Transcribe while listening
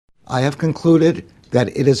I have concluded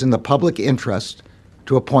that it is in the public interest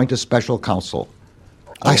to appoint a special counsel.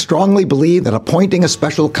 I strongly believe that appointing a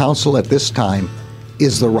special counsel at this time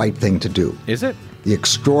is the right thing to do. Is it? The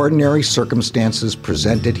extraordinary circumstances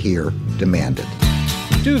presented here demand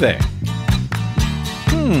it. Do they?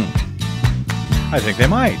 I think they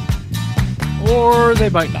might. Or they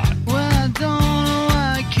might not. Well, I don't know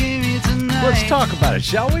why I came here tonight. Let's talk about it,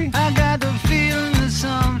 shall we? I got the feeling that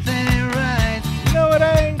something ain't right. No, it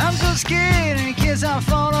ain't. I'm so scared in case I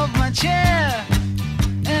fall off my chair.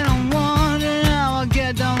 And I'm wondering how I'll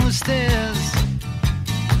get down the stairs.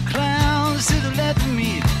 Clowns to the left of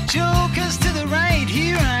me, jokers to the right.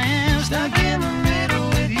 Here I am, stuck in the middle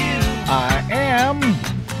with you. I am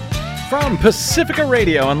from Pacifica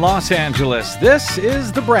Radio in Los Angeles. This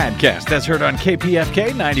is the BradCast. That's heard on KPFK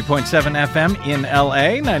 90.7 FM in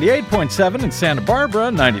LA, 98.7 in Santa Barbara,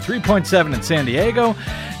 93.7 in San Diego,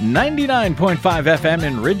 99.5 FM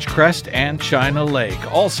in Ridgecrest and China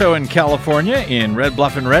Lake. Also in California in Red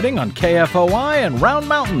Bluff and Redding on KFOI and Round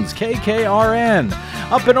Mountains KKRN.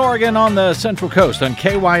 Up in Oregon on the Central Coast on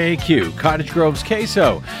KYAQ, Cottage Grove's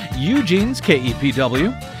KSO, Eugene's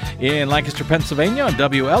KEPW. In Lancaster, Pennsylvania on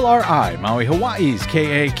WLRI, Maui, Hawaii's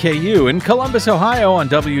KAKU, in Columbus, Ohio on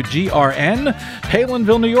WGRN,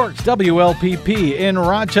 Palinville, New York's WLPP, in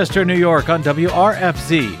Rochester, New York on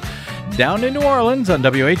WRFZ, down in New Orleans on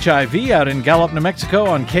WHIV, out in Gallup, New Mexico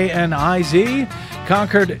on KNIZ,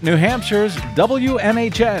 Concord, New Hampshire's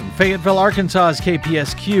WNHN, Fayetteville, Arkansas's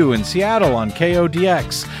KPSQ, in Seattle on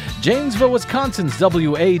KODX, Janesville, Wisconsin's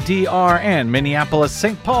WADR, and Minneapolis,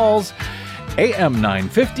 St. Paul's AM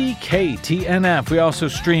 950 KTNF. We also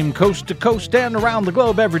stream coast to coast and around the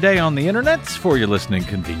globe every day on the internet for your listening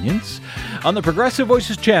convenience. On the Progressive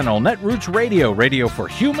Voices channel, Netroots Radio, Radio for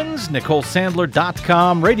Humans,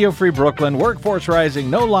 NicoleSandler.com, Radio Free Brooklyn, Workforce Rising,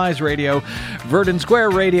 No Lies Radio, Verdant Square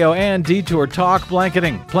Radio, and Detour Talk,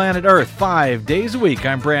 blanketing planet Earth 5 days a week.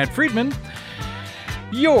 I'm Brad Friedman,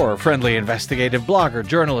 your friendly investigative blogger,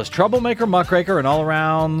 journalist, troublemaker, muckraker, and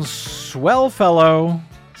all-around swell fellow.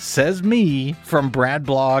 Says me from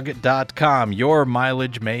bradblog.com. Your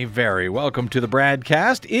mileage may vary. Welcome to the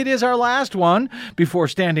BradCast. It is our last one before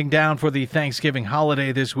standing down for the Thanksgiving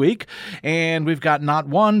holiday this week. And we've got not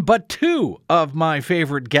one, but two of my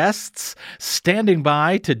favorite guests standing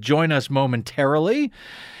by to join us momentarily.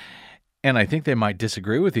 And I think they might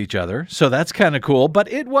disagree with each other, so that's kind of cool. But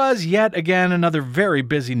it was yet again another very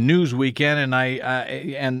busy news weekend,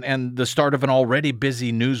 and the start of an already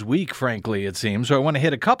busy news week, frankly, it seems. So I want to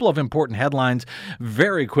hit a couple of important headlines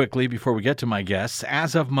very quickly before we get to my guests.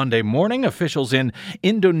 As of Monday morning, officials in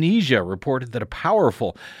Indonesia reported that a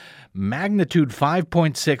powerful magnitude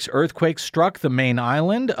 5.6 earthquake struck the main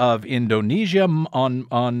island of Indonesia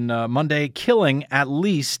on Monday, killing at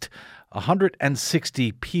least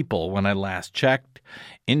 160 people when I last checked,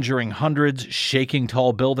 injuring hundreds, shaking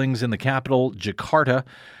tall buildings in the capital, Jakarta,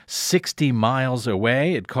 60 miles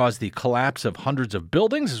away. It caused the collapse of hundreds of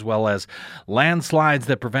buildings as well as landslides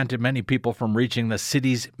that prevented many people from reaching the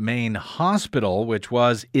city's main hospital, which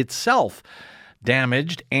was itself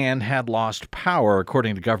damaged and had lost power,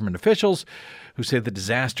 according to government officials who say the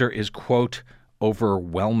disaster is, quote,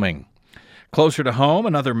 overwhelming. Closer to home,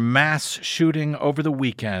 another mass shooting over the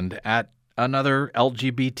weekend at another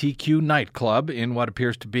LGBTQ nightclub in what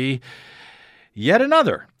appears to be yet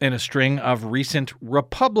another in a string of recent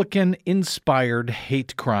Republican-inspired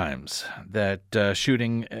hate crimes. That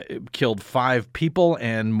shooting killed 5 people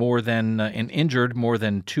and injured more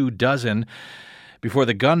than 24 before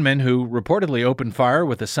the gunman, who reportedly opened fire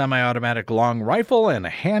with a semi-automatic long rifle and a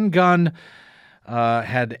handgun,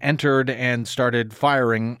 had entered and started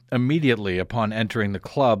firing immediately upon entering the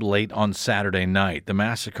club late on Saturday night. The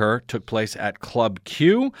massacre took place at Club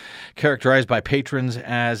Q, characterized by patrons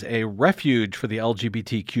as a refuge for the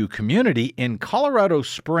LGBTQ community in Colorado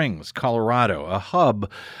Springs, Colorado, a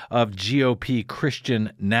hub of GOP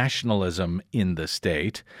Christian nationalism in the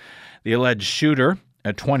state. The alleged shooter,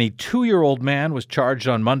 a 22-year-old man, was charged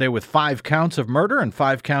on Monday with 5 counts of murder and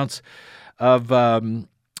 5 counts of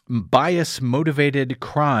bias-motivated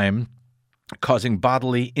crime causing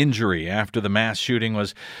bodily injury after the mass shooting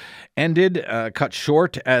was ended, cut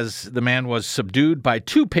short as the man was subdued by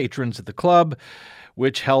 2 patrons at the club,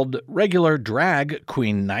 which held regular drag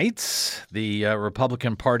queen nights. The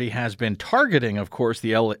Republican Party has been targeting, of course,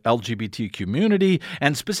 the LGBT community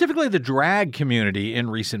and specifically the drag community in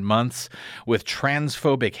recent months with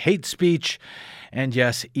transphobic hate speech and,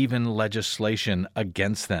 yes, even legislation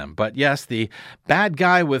against them. But, yes, the bad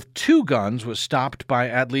guy with 2 guns was stopped by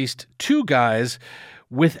at least 2 guys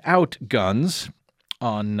without guns.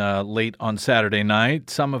 late on Saturday night.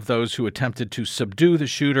 Some of those who attempted to subdue the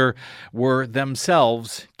shooter were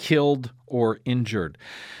themselves killed or injured.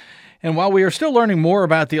 And while we are still learning more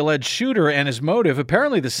about the alleged shooter and his motive,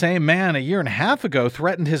 apparently the same man a year and a half ago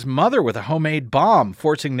threatened his mother with a homemade bomb,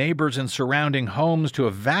 forcing neighbors in surrounding homes to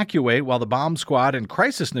evacuate while the bomb squad and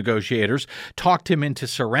crisis negotiators talked him into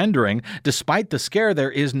surrendering. Despite the scare, there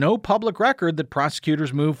is no public record that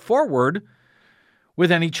prosecutors moved forward with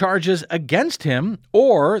any charges against him,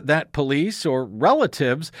 or that police or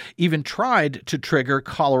relatives even tried to trigger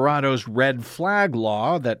Colorado's red flag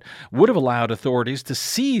law that would have allowed authorities to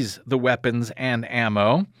seize the weapons and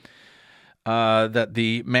ammo that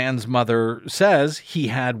the man's mother says he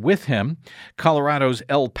had with him. Colorado's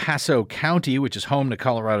El Paso County, which is home to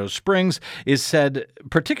Colorado Springs, is said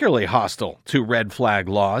particularly hostile to red flag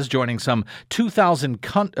laws, joining some 2,000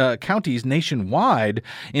 counties nationwide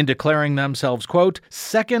in declaring themselves, quote,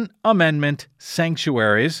 Second Amendment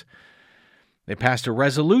sanctuaries. They passed a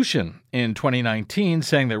resolution in 2019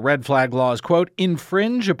 saying that red flag laws, quote,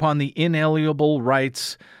 infringe upon the inalienable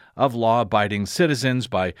rights of law-abiding citizens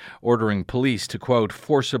by ordering police to, quote,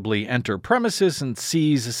 forcibly enter premises and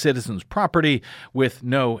seize a citizen's property with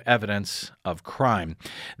no evidence of crime.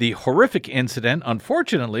 The horrific incident,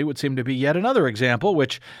 unfortunately, would seem to be yet another example,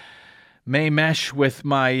 which may mesh with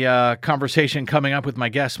my conversation coming up with my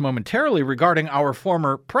guest momentarily regarding our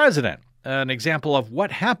former president. An example of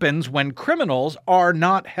what happens when criminals are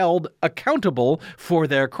not held accountable for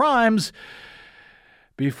their crimes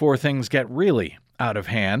before things get really out of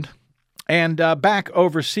hand. And back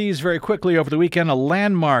overseas very quickly over the weekend, a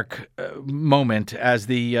landmark moment as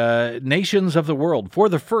the nations of the world, for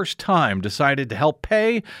the first time, decided to help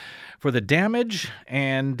pay for the damage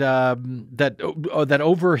and that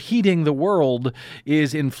overheating the world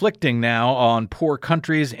is inflicting now on poor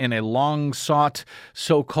countries in a long-sought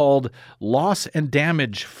so-called loss and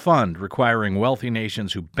damage fund, requiring wealthy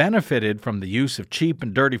nations who benefited from the use of cheap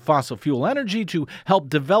and dirty fossil fuel energy to help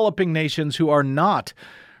developing nations who are not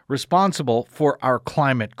responsible for our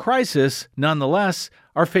climate crisis, nonetheless,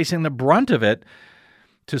 are facing the brunt of it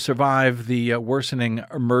to survive the worsening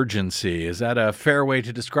emergency. Is that a fair way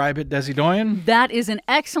to describe it, Desi Doyen? That is an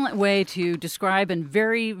excellent way to describe in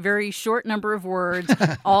very, very short number of words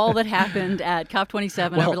all that happened at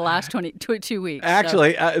COP27 over the last 2 weeks.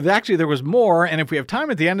 Actually, there was more, and if we have time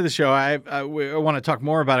at the end of the show, I want to talk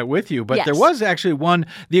more about it with you. But yes, there was actually one.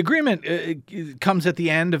 The agreement comes at the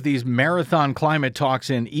end of these marathon climate talks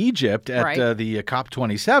in Egypt at the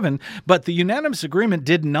COP27, but the unanimous agreement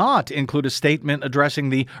did not include a statement addressing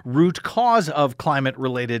the root cause of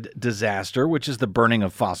climate-related disaster, which is the burning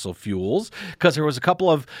of fossil fuels, because there was a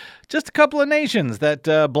couple of nations that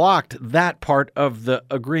blocked that part of the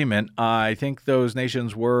agreement. I think those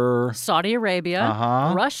nations were Saudi Arabia,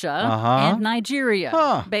 Russia, and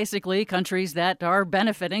Nigeria. Basically, countries that are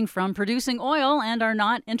benefiting from producing oil and are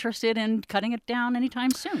not interested in cutting it down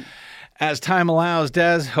anytime soon. As time allows,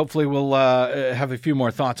 Des, hopefully we'll have a few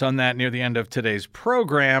more thoughts on that near the end of today's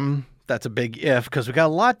program. That's a big if, because we got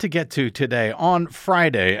a lot to get to today on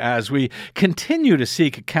Friday as we continue to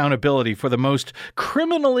seek accountability for the most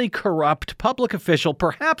criminally corrupt public official,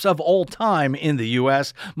 perhaps of all time in the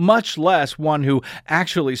U.S., much less one who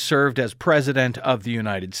actually served as president of the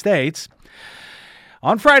United States.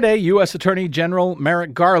 On Friday, U.S. Attorney General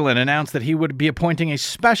Merrick Garland announced that he would be appointing a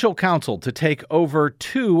special counsel to take over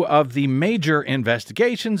two of the major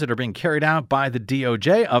investigations that are being carried out by the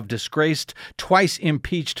DoJ of disgraced,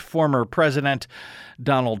 twice-impeached former President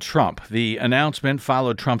Donald Trump. The announcement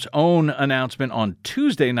followed Trump's own announcement on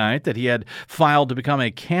Tuesday night that he had filed to become a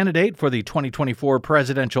candidate for the 2024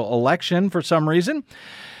 presidential election for some reason.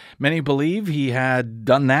 Many believe he had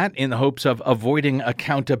done that in the hopes of avoiding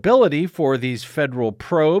accountability for these federal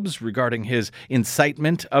probes regarding his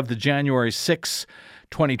incitement of the January 6,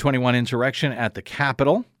 2021 insurrection at the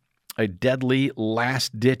Capitol, a deadly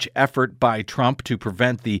last-ditch effort by Trump to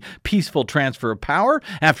prevent the peaceful transfer of power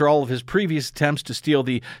after all of his previous attempts to steal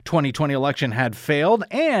the 2020 election had failed,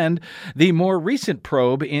 and the more recent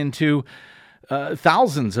probe into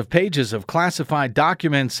thousands of pages of classified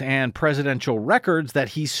documents and presidential records that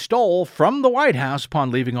he stole from the White House upon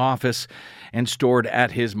leaving office and stored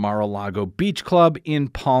at his Mar-a-Lago Beach Club in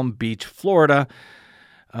Palm Beach, Florida,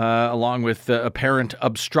 along with the apparent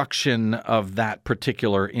obstruction of that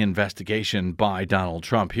particular investigation by Donald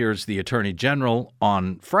Trump. Here's the Attorney General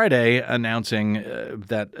on Friday announcing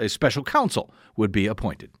that a special counsel would be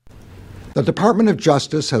appointed. The Department of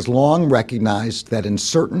Justice has long recognized that in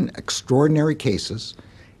certain extraordinary cases,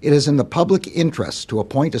 it is in the public interest to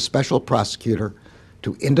appoint a special prosecutor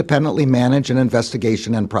to independently manage an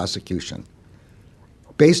investigation and prosecution.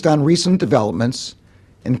 Based on recent developments,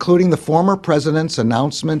 including the former president's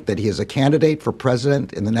announcement that he is a candidate for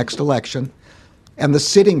president in the next election, and the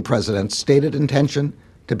sitting president's stated intention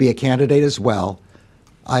to be a candidate as well,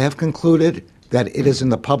 I have concluded that it is in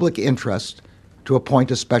the public interest to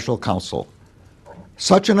appoint a special counsel.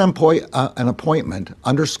 Such an appointment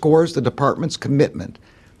underscores the department's commitment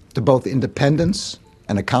to both independence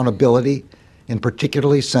and accountability in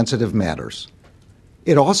particularly sensitive matters.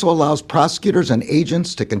 It also allows prosecutors and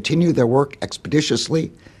agents to continue their work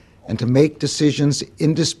expeditiously and to make decisions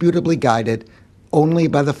indisputably guided only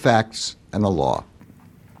by the facts and the law.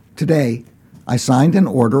 Today, I signed an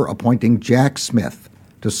order appointing Jack Smith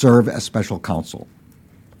to serve as special counsel.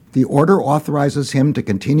 The order authorizes him to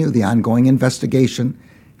continue the ongoing investigation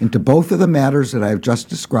into both of the matters that I have just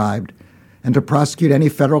described and to prosecute any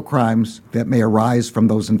federal crimes that may arise from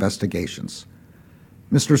those investigations.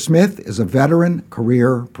 Mr. Smith is a veteran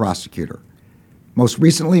career prosecutor. Most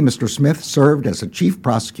recently, Mr. Smith served as a chief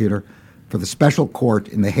prosecutor for the special court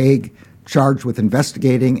in The Hague, charged with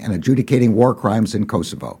investigating and adjudicating war crimes in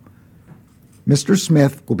Kosovo. Mr.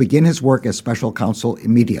 Smith will begin his work as special counsel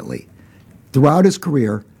immediately. Throughout his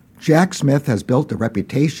career, Jack Smith has built a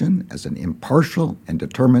reputation as an impartial and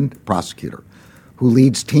determined prosecutor who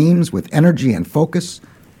leads teams with energy and focus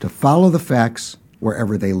to follow the facts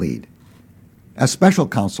wherever they lead. As special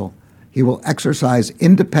counsel, he will exercise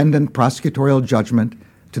independent prosecutorial judgment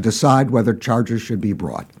to decide whether charges should be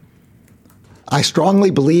brought. I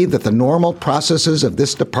strongly believe that the normal processes of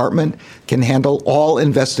this department can handle all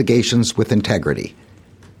investigations with integrity.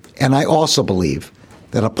 And I also believe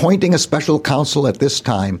that appointing a special counsel at this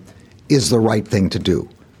time is the right thing to do.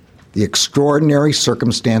 The extraordinary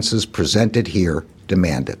circumstances presented here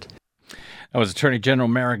demand it. That was Attorney General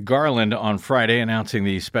Merrick Garland on Friday announcing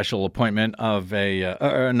the appointment of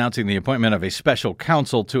a special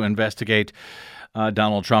counsel to investigate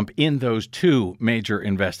Donald Trump in those two major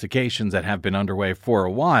investigations that have been underway for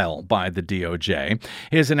a while by the DOJ.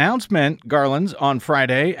 His announcement, Garland's, on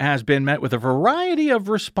Friday has been met with a variety of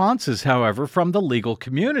responses, however, from the legal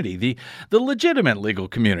community, the legitimate legal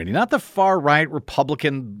community, not the far-right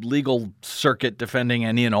Republican legal circuit defending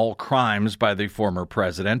any and all crimes by the former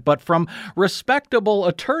president, but from respectable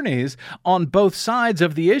attorneys on both sides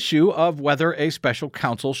of the issue of whether a special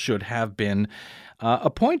counsel should have been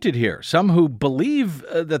appointed here. Some who believe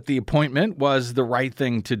that the appointment was the right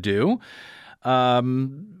thing to do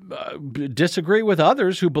disagree with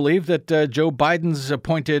others who believe that Joe Biden's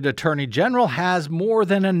appointed attorney general has more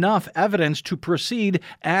than enough evidence to proceed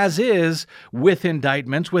as is with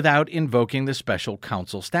indictments without invoking the special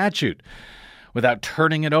counsel statute. Without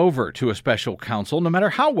turning it over to a special counsel, no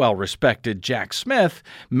matter how well respected Jack Smith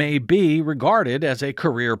may be regarded as a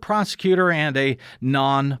career prosecutor and a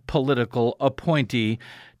non-political appointee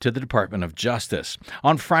to the Department of Justice.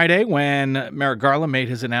 On Friday, when Merrick Garland made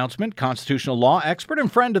his announcement, constitutional law expert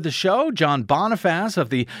and friend of the show, John Bonifaz of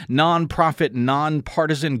the nonprofit,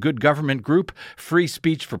 nonpartisan good government group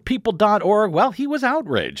freespeechforpeople.org, well, he was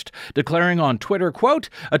outraged, declaring on Twitter, quote,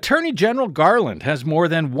 Attorney General Garland has had more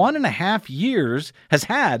than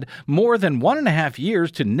 1.5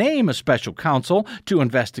 years to name a special counsel to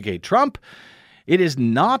investigate Trump. It is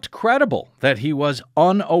not credible that he was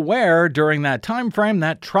unaware during that time frame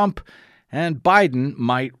that Trump and Biden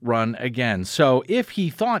might run again. So if he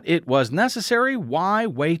thought it was necessary, why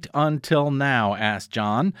wait until now, asked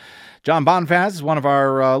John. John Bonifaz is one of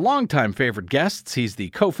our longtime favorite guests. He's the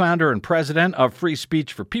co-founder and president of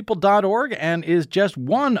freespeechforpeople.org and is just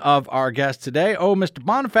one of our guests today. Oh, Mr.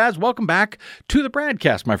 Bonifaz, welcome back to the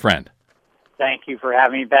BradCast, my friend. Thank you for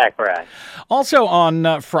having me back, Brad. Also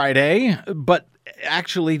on Friday, but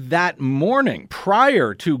actually that morning,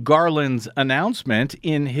 prior to Garland's announcement,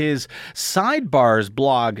 in his Sidebars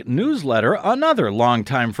blog newsletter, another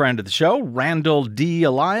longtime friend of the show, Randall D.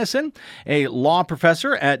 Eliason, a law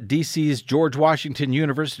professor at D.C.'s George Washington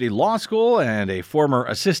University Law School and a former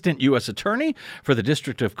assistant U.S. attorney for the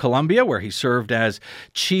District of Columbia, where he served as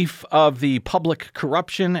chief of the Public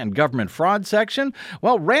Corruption and Government Fraud section.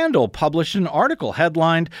 Well, Randall published an article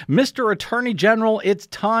headlined, Mr. Attorney General, It's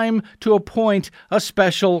Time to Appoint a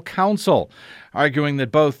Special Counsel, arguing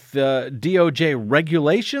that both the DOJ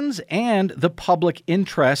regulations and the public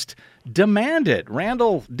interest demand it.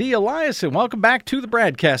 Randall D. Eliason, welcome back to the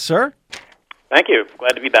BradCast, sir. Thank you.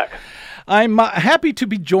 Glad to be back. I'm happy to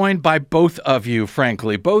be joined by both of you,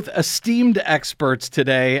 frankly, both esteemed experts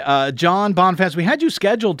today. John Bonifaz, we had you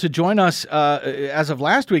scheduled to join us as of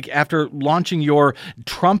last week after launching your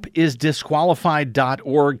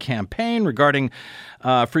TrumpIsDisqualified.org campaign regarding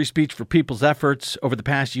free speech for people's efforts over the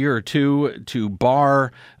past year or two to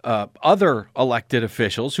bar other elected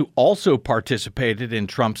officials who also participated in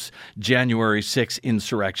Trump's January 6th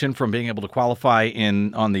insurrection from being able to qualify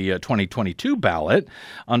on the 2022 ballot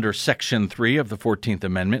under Section 3 of the 14th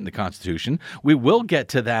Amendment in the Constitution. We will get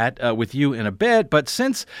to that with you in a bit, but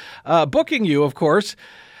since booking you, of course,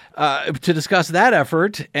 to discuss that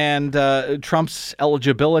effort and Trump's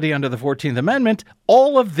eligibility under the 14th Amendment,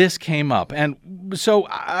 all of this came up. And so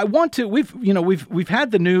I want to, we've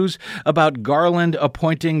had the news about Garland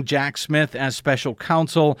appointing Jack Smith as special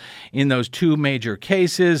counsel in those two major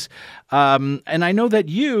cases. And I know that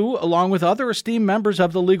you, along with other esteemed members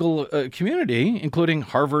of the legal community, including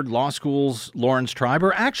Harvard Law School's Lawrence Tribe,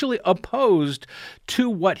 are actually opposed to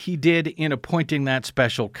what he did in appointing that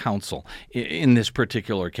special counsel in this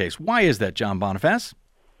particular case. Why is that, John Bonifaz?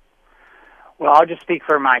 Well, I'll just speak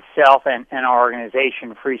for myself and our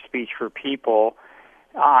organization, Free Speech for People,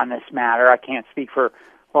 on this matter. I can't speak for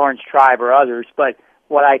Lawrence Tribe or others, but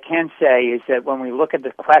what I can say is that when we look at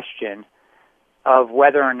the question of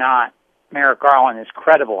whether or not Merrick Garland is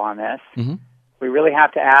credible on this, we really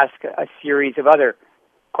have to ask a series of other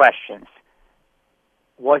questions.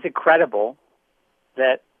 Was it credible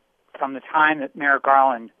that from the time that Merrick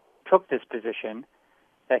Garland took this position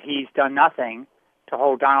that he's done nothing to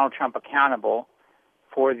hold Donald Trump accountable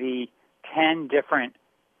for the 10 different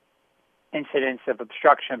incidents of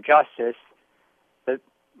obstruction of justice that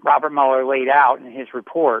Robert Mueller laid out in his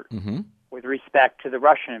report with respect to the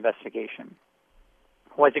Russian investigation?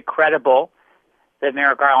 Was it credible that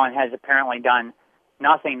Merrick Garland has apparently done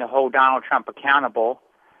nothing to hold Donald Trump accountable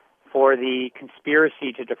for the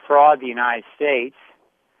conspiracy to defraud the United States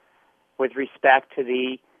with respect to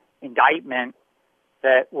the indictment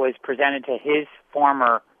that was presented to his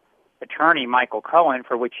former attorney, Michael Cohen,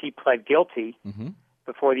 for which he pled guilty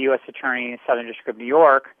before the U.S. Attorney in the Southern District of New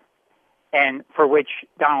York, and for which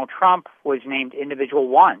Donald Trump was named individual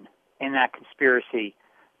one in that conspiracy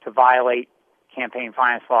to violate campaign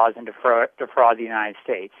finance laws and defraud the United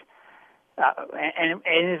States? And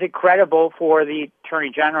is it credible for the Attorney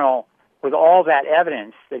General, with all that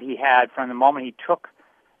evidence that he had from the moment he took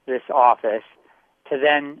this office, to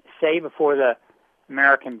then say before the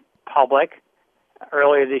American public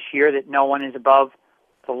earlier this year that no one is above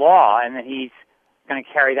the law and that he's going to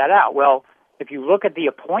carry that out? Well, if you look at the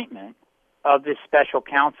appointment of this special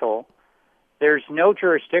counsel, there's no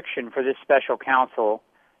jurisdiction for this special counsel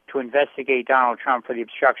to investigate Donald Trump for the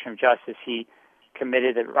obstruction of justice he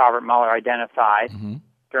committed that Robert Mueller identified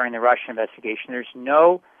during the Russian investigation. There's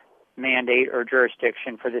no mandate or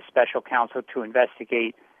jurisdiction for this special counsel to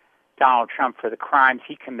investigate Donald Trump for the crimes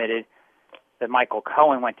he committed that Michael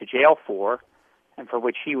Cohen went to jail for and for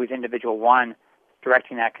which he was individual one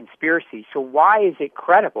directing that conspiracy. So why is it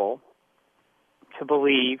credible to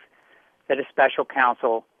believe that a special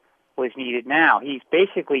counsel was needed now? He's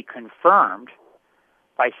basically confirmed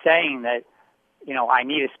by saying that, I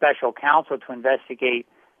need a special counsel to investigate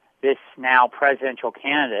this now presidential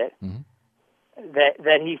candidate,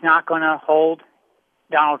 that he's not going to hold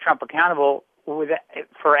Donald Trump accountable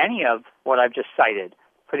for any of what I've just cited,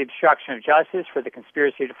 for the obstruction of justice, for the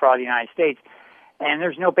conspiracy to defraud the United States. And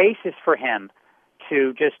there's no basis for him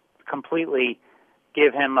to just completely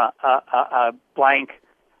give him a blank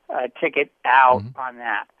ticket out on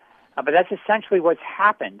that. But that's essentially what's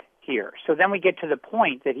happened here. So then we get to the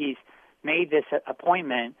point that he's made this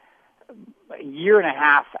appointment a year and a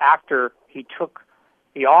half after he took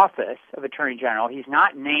the office of Attorney General. He's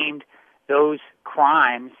not named those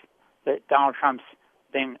crimes that Donald Trump's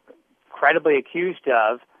been credibly accused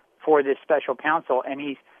of for this special counsel, and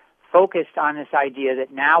he's focused on this idea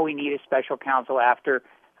that now we need a special counsel after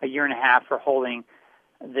a year and a half for holding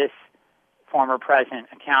this former president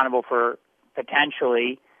accountable for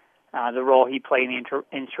potentially the role he played in the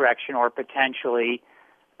insurrection, or potentially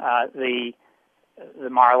the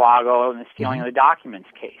Mar-a-Lago and the stealing of the documents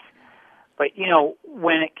case. But,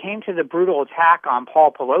 when it came to the brutal attack on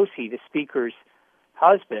Paul Pelosi, the Speaker's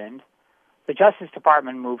husband, the Justice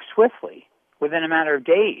Department moved swiftly, within a matter of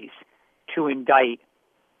days, to indict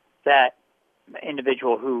that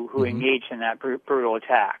individual who engaged in that brutal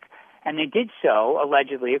attack. And they did so,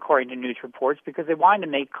 allegedly, according to news reports, because they wanted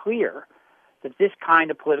to make clear that this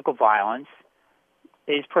kind of political violence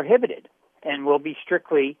is prohibited and will be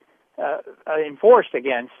strictly enforced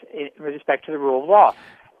against with respect to the rule of law.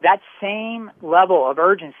 That same level of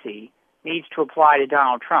urgency needs to apply to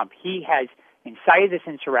Donald Trump. He has incited this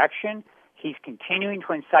insurrection. He's continuing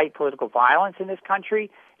to incite political violence in this country.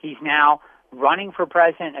 He's now running for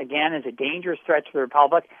president again as a dangerous threat to the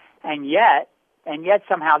republic, and yet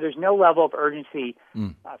somehow there's no level of urgency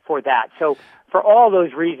for that. So for all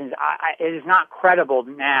those reasons, it is not credible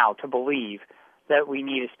now to believe that we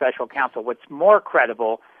need a special counsel. What's more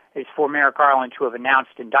credible is for Merrick Garland to have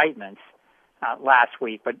announced indictments last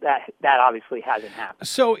week, but that obviously hasn't happened.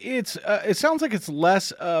 So it sounds like it's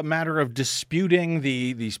less a matter of disputing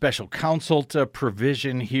the special counsel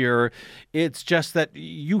provision here. It's just that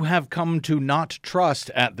you have come to not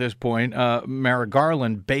trust at this point Merrick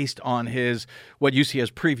Garland based on what you see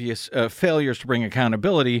as previous failures to bring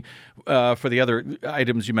accountability for the other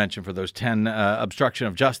items you mentioned, for those 10 obstruction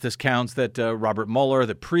of justice counts that Robert Mueller,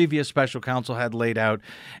 the previous special counsel, had laid out,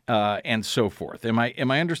 and so forth. Am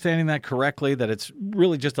I understanding that correctly? That it's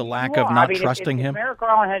really just a lack of not trusting him? If Merrick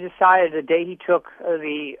Garland had decided the day he took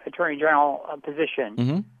the Attorney General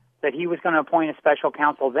position that he was going to appoint a special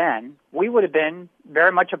counsel then, we would have been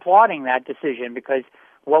very much applauding that decision, because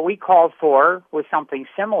what we called for was something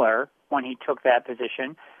similar when he took that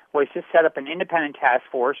position, was to set up an independent task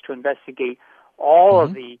force to investigate all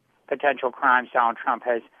of the potential crimes Donald Trump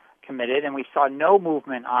has committed, and we saw no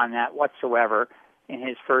movement on that whatsoever in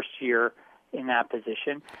his first year in that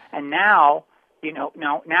position. And now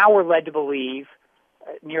we're led to believe,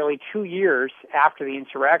 nearly 2 years after the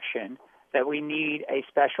insurrection, that we need a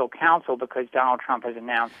special counsel because Donald Trump has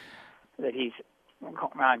announced that he's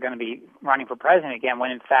going to be running for president again,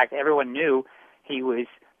 when in fact everyone knew he was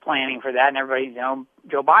planning for that, and everybody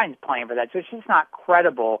Joe Biden's planning for that. So it's just not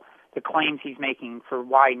credible, the claims he's making for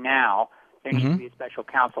why now there needs to be a special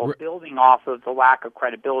counsel, building off of the lack of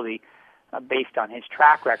credibility based on his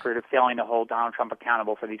track record of failing to hold Donald Trump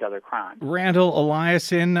accountable for these other crimes. Randall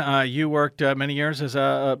Eliason, you worked many years as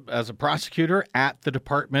a prosecutor at the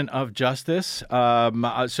Department of Justice.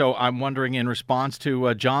 So I'm wondering, in response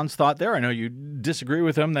to John's thought there, I know you disagree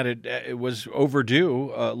with him that it was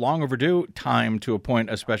overdue, long overdue time to appoint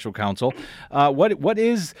a special counsel. What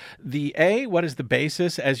is the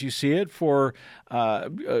basis, as you see it, for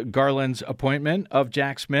Garland's appointment of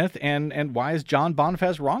Jack Smith, and why is John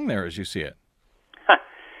Bonifaz wrong there, as you see it?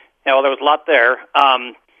 Yeah, well, there was a lot there.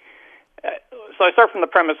 So I start from the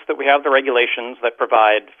premise that we have the regulations that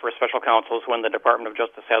provide for special counsels when the Department of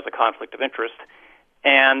Justice has a conflict of interest.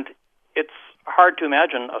 And it's hard to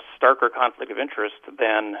imagine a starker conflict of interest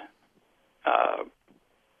than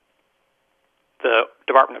the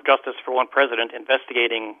Department of Justice, for one president,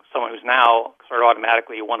 investigating someone who's now sort of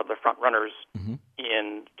automatically one of the front runners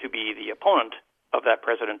in to be the opponent of that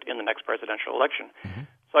president in the next presidential election.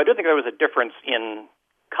 So I do think there was a difference in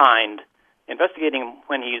kind. Investigating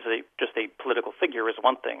when he's just a political figure is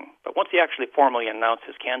one thing, but once he actually formally announced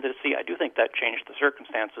his candidacy, I do think that changed the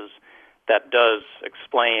circumstances. That does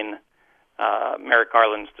explain Merrick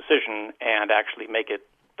Garland's decision and actually make it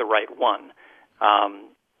the right one.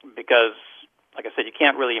 Because, like I said, you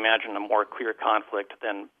can't really imagine a more clear conflict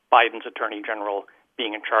than Biden's Attorney General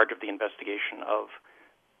being in charge of the investigation of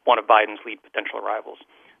one of Biden's lead potential rivals.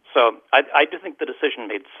 So I do think the decision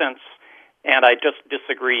made sense, and I just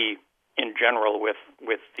disagree in general with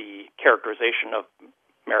the characterization of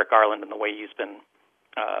Merrick Garland and the way he's been,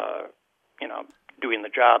 doing the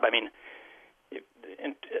job. I mean,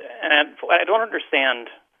 and I don't understand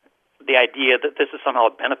the idea that this is somehow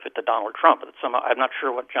a benefit to Donald Trump. That somehow, I'm not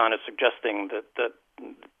sure what John is suggesting, that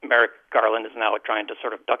Merrick Garland is now trying to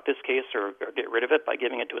sort of duck this case or get rid of it by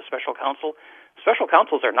giving it to a special counsel. Special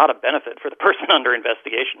counsels are not a benefit for the person under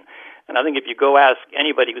investigation. And I think if you go ask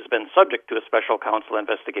anybody who's been subject to a special counsel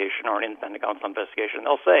investigation or an independent counsel investigation,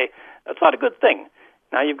 they'll say, that's not a good thing.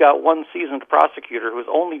 Now you've got one seasoned prosecutor whose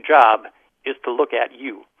only job is to look at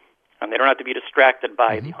you. And they don't have to be distracted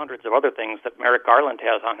by the hundreds of other things that Merrick Garland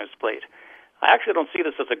has on his plate. I actually don't see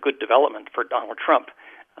this as a good development for Donald Trump.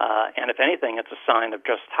 And if anything, it's a sign of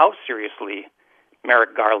just how seriously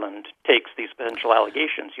Merrick Garland takes these potential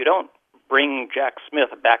allegations. You don't bring Jack Smith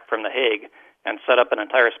back from The Hague and set up an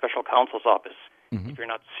entire special counsel's office if you're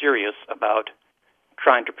not serious about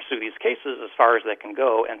trying to pursue these cases as far as they can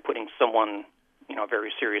go and putting someone,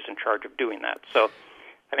 very serious in charge of doing that. So,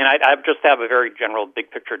 I mean, I just have a very general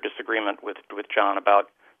big-picture disagreement with John about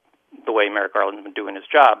the way Merrick Garland has been doing his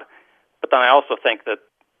job. But then I also think that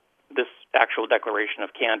this actual declaration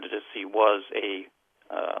of candidacy was a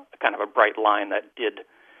kind of a bright line that did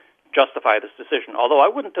justify this decision. Although I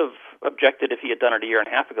wouldn't have objected if he had done it a year and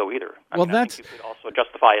a half ago either. I think you could also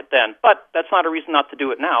justify it then. But that's not a reason not to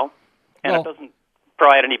do it now. And it doesn't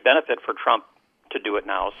provide any benefit for Trump to do it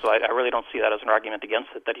now. So I really don't see that as an argument against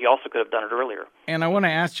it, that he also could have done it earlier. And I want to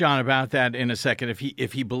ask John about that in a second,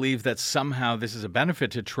 if he believes that somehow this is a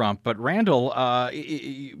benefit to Trump. But Randall,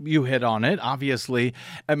 you hit on it. Obviously,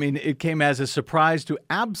 I mean, it came as a surprise to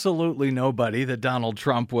absolutely nobody that Donald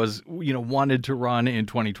Trump was, wanted to run in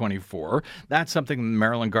 2024. That's something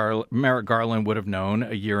Merrick Garland would have known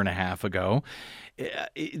a year and a half ago.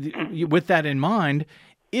 With that in mind,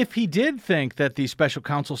 if he did think that the special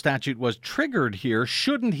counsel statute was triggered here,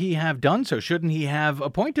 shouldn't he have done so? Shouldn't he have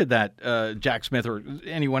appointed that Jack Smith or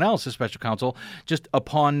anyone else as special counsel just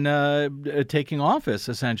upon taking office,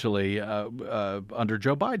 essentially, under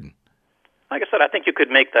Joe Biden? Like I said, I think you could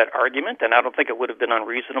make that argument, and I don't think it would have been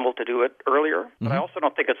unreasonable to do it earlier. But I also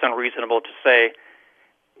don't think it's unreasonable to say,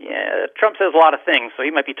 yeah, Trump says a lot of things, so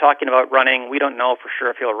he might be talking about running. We don't know for sure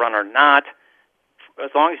if he'll run or not. As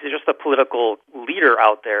long as he's just a political leader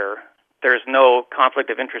out there, there's no conflict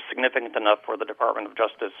of interest significant enough for the Department of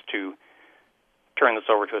Justice to turn this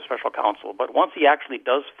over to a special counsel. But once he actually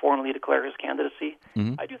does formally declare his candidacy,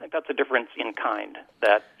 I do think that's a difference in kind,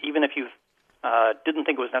 that even if you didn't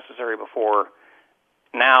think it was necessary before,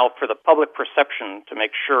 now for the public perception to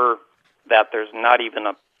make sure that there's not even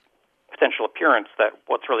a potential appearance that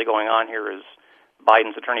what's really going on here is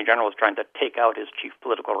Biden's Attorney General is trying to take out his chief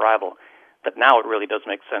political rival, that now it really does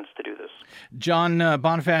make sense to do this. John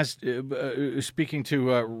Bonifaz, speaking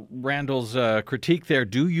to Randall's critique there,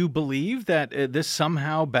 do you believe that this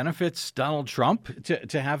somehow benefits Donald Trump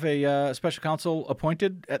to have a special counsel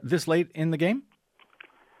appointed at this late in the game?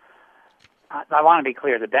 I want to be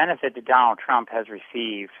clear. The benefit that Donald Trump has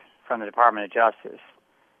received from the Department of Justice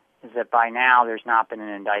is that by now there's not been an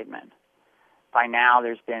indictment. By now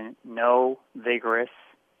there's been no vigorous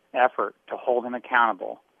effort to hold him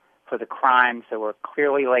accountable for the crimes that were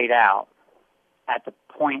clearly laid out at the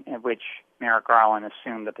point at which Merrick Garland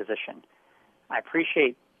assumed the position. I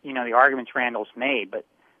appreciate, the arguments Randall's made, but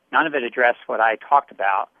none of it addressed what I talked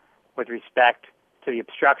about with respect to the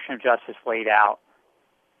obstruction of justice laid out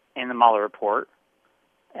in the Mueller report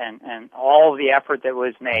and all of the effort that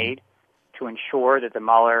was made to ensure that the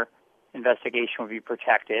Mueller investigation would be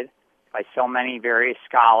protected by so many various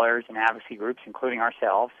scholars and advocacy groups, including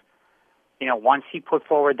ourselves. Once he put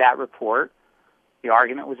forward that report, the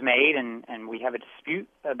argument was made, and we have a dispute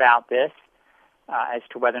about this as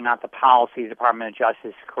to whether or not the policy of the Department of Justice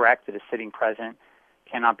is correct that a sitting president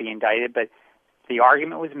cannot be indicted. But the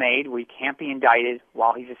argument was made, we can't be indicted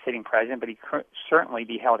while he's a sitting president, but he could certainly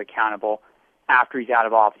be held accountable after he's out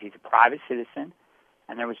of office. He's a private citizen,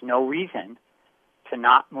 and there was no reason to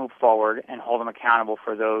not move forward and hold him accountable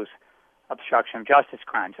for those obstruction of justice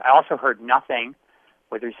crimes. I also heard nothing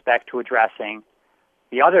with respect to addressing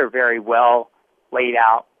the other very well laid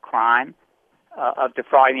out crime of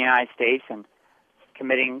defrauding the United States and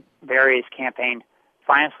committing various campaign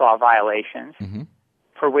finance law violations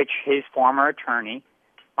for which his former attorney,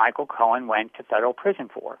 Michael Cohen, went to federal prison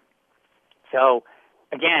for. So,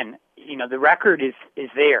 again, the record is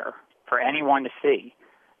there for anyone to see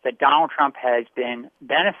that Donald Trump has been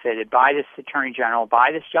benefited by this Attorney General,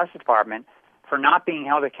 by this Justice Department, for not being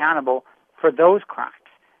held accountable for those crimes.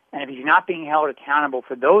 And if he's not being held accountable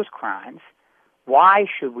for those crimes, why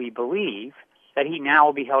should we believe that he now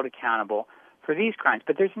will be held accountable for these crimes?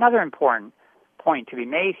 But there's another important point to be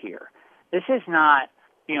made here. This is not,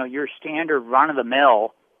 your standard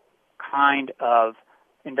run-of-the-mill kind of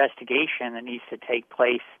investigation that needs to take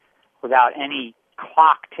place without any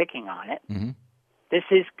clock ticking on it. This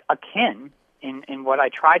is akin, in what I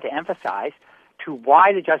tried to emphasize, to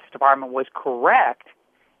why the Justice Department was correct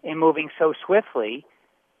in moving so swiftly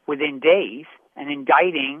within days and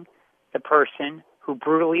indicting the person who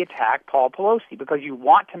brutally attacked Paul Pelosi, because you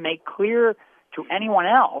want to make clear to anyone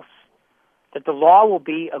else that the law will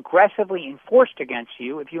be aggressively enforced against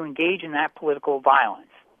you if you engage in that political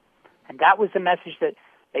violence. And that was the message that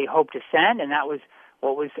they hoped to send, and that was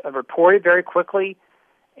what was reported very quickly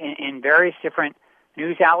in various different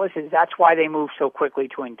news outlets. Is that's why they moved so quickly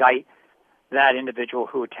to indict that individual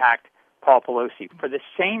who attacked Paul Pelosi. For the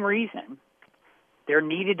same reason, there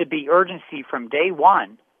needed to be urgency from day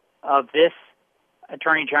one of this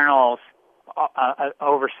Attorney General's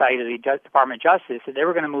oversight of the Department of Justice, that they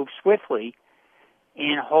were going to move swiftly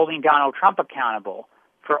in holding Donald Trump accountable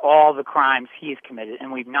for all the crimes he has committed,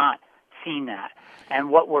 and we've not seen that. And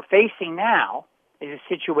what we're facing now is a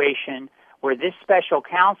situation where this special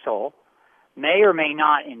counsel may or may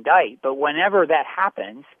not indict, but whenever that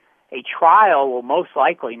happens, a trial will most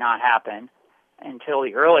likely not happen until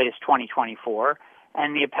the earliest 2024,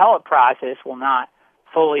 and the appellate process will not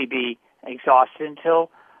fully be exhausted until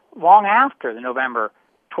long after the November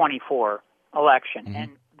 24 election.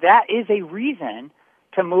 And that is a reason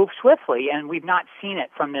to move swiftly, and we've not seen it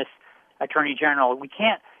from this Attorney General. We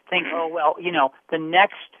can't think, the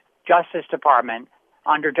next Justice Department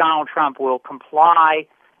under Donald Trump will comply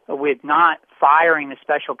with not firing the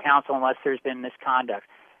special counsel unless there's been misconduct.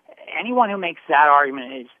 Anyone who makes that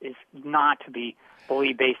argument is not to be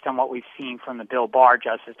believed based on what we've seen from the Bill Barr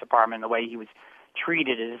Justice Department, the way he was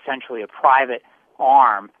treated as essentially a private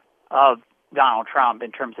arm of Donald Trump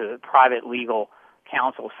in terms of the private legal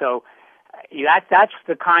counsel. So that's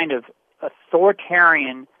the kind of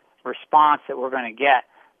authoritarian response that we're going to get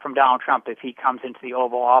from Donald Trump if he comes into the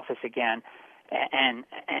Oval Office again. And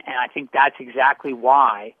I think that's exactly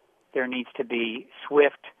why there needs to be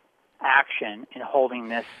swift action in holding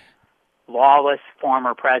this lawless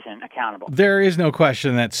former president accountable. There is no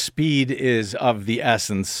question that speed is of the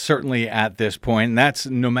essence, certainly at this point. And that's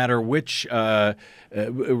no matter which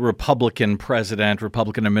Republican president,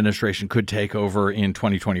 Republican administration could take over in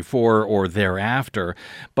 2024 or thereafter.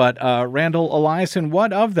 But Randall Eliason,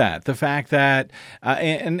 what of that? The fact that,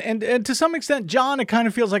 and to some extent, John, it kind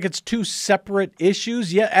of feels like it's two separate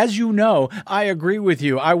issues. Yeah, as you know, I agree with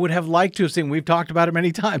you. I would have liked to have seen, we've talked about it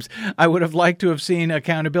many times, I would have liked to have seen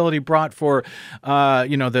accountability brought for,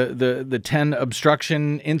 the 10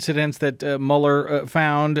 obstruction incidents that Mueller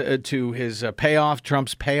found, to his payoff,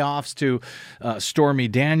 Trump's payoffs to Stormy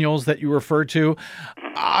Daniels that you referred to.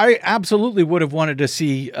 I absolutely would have wanted to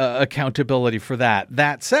see accountability for that.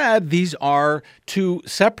 That said, these are two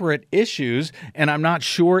separate issues, and I'm not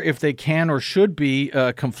sure if they can or should be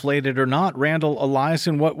conflated or not. Randall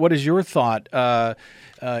Eliason, what is your thought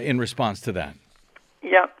in response to that?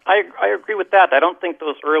 Yeah, I agree with that. I don't think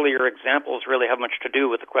those earlier examples really have much to do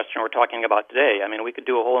with the question we're talking about today. I mean, we could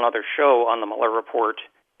do a whole other show on the Mueller report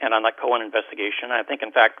and on that Cohen investigation. I think,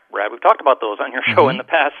 in fact, Brad, we've talked about those on your show in the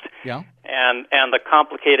past. Yeah. And the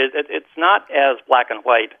complicated, it's not as black and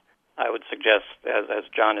white, I would suggest, as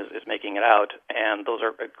John is making it out. And those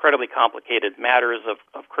are incredibly complicated matters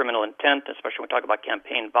of criminal intent, especially when we talk about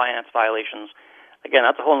campaign finance violations. Again,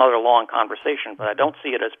 that's a whole other long conversation, but I don't see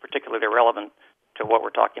it as particularly relevant to what we're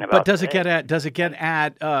talking about. But does it get at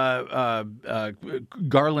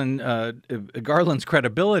Garland's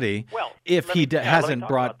credibility? Well, if he hasn't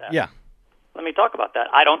brought, Let me talk about that.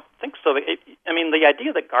 I don't think so. The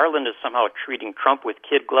idea that Garland is somehow treating Trump with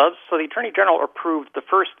kid gloves. So the Attorney General approved the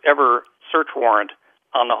first ever search warrant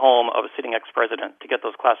on the home of a sitting ex-president to get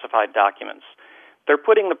those classified documents. They're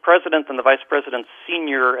putting the president and the vice president's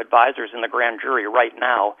senior advisors in the grand jury right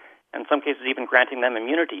now, in some cases even granting them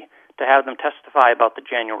immunity to have them testify about the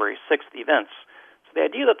January 6th events. So the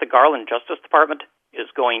idea that the Garland Justice Department is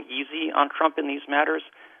going easy on Trump in these matters,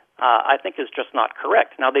 I think is just not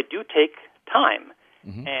correct. Now, they do take time,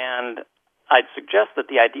 and I'd suggest that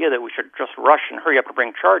the idea that we should just rush and hurry up and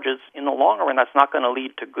bring charges, in the long run, that's not going to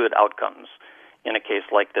lead to good outcomes in a case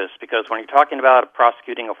like this, because when you're talking about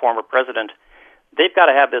prosecuting a former president, they've got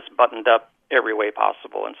to have this buttoned up every way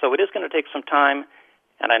possible. And so it is going to take some time,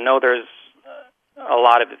 and I know there's a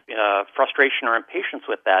lot of frustration or impatience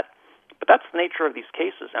with that, but that's the nature of these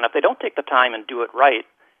cases. And if they don't take the time and do it right,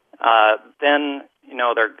 then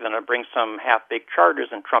they're going to bring some half-baked charges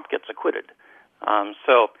and Trump gets acquitted.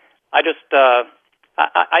 So I just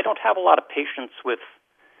I don't have a lot of patience with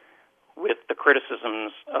the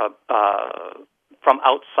criticisms from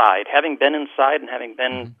outside. Having been inside and having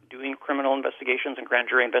been doing criminal investigations and grand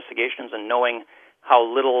jury investigations and knowing how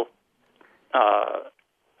little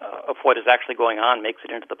of what is actually going on makes it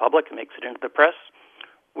into the public and makes it into the press,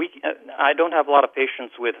 I don't have a lot of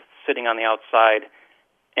patience with sitting on the outside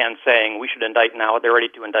and saying we should indict now. They're ready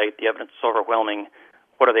to indict. The evidence is overwhelming.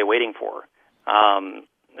 What are they waiting for?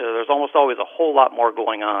 There's almost always a whole lot more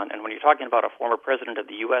going on. And when you're talking about a former president of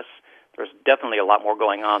the U.S., there's definitely a lot more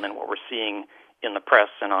going on than what we're seeing in the press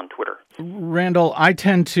and on Twitter. Randall, I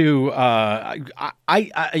tend to,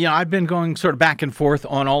 I've been going sort of back and forth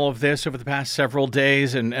on all of this over the past several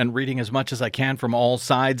days and reading as much as I can from all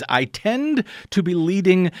sides. I tend to be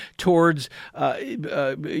leading towards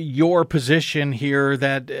your position here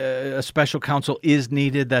that a special counsel is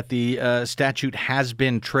needed, that the statute has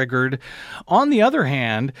been triggered. On the other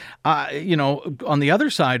hand, on the other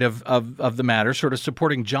side of the matter, sort of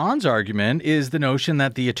supporting John's argument, is the notion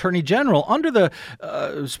that the Attorney General, under the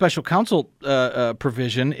special counsel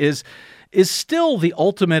provision, is is still the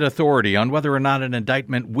ultimate authority on whether or not an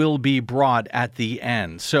indictment will be brought at the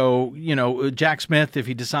end. So, Jack Smith, if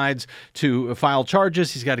he decides to file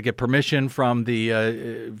charges, he's got to get permission from the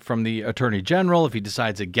Attorney General. If he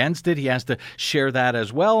decides against it, he has to share that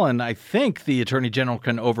as well. And I think the Attorney General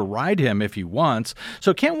can override him if he wants.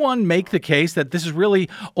 So can't one make the case that this is really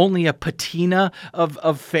only a patina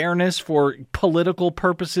of fairness for political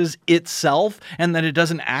purposes itself, and that it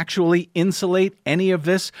doesn't actually insulate any of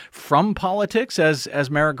this from politics,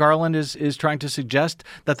 as Merrick Garland is trying to suggest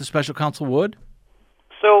that the special counsel would?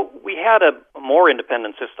 So we had a more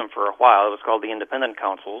independent system for a while. It was called the independent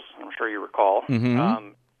counsels, I'm sure you recall,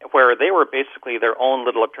 where they were basically their own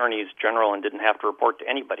little attorneys general and didn't have to report to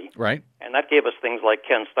anybody. Right. And that gave us things like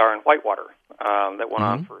Ken Starr and Whitewater that went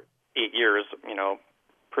on for 8 years,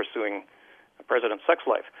 pursuing the president's sex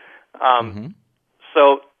life.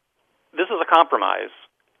 So this is a compromise.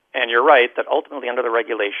 And you're right that ultimately under the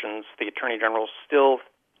regulations, the Attorney General still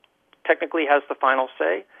technically has the final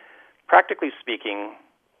say. Practically speaking,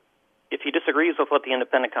 if he disagrees with what the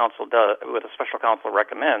independent counsel does, what the special counsel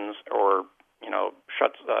recommends, or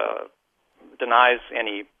denies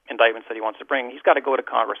any indictments that he wants to bring, he's got to go to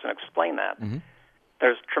Congress and explain that.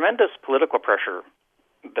 There's tremendous political pressure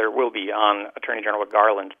there will be on Attorney General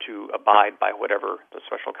Garland to abide by whatever the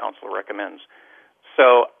special counsel recommends.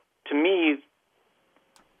 So to me,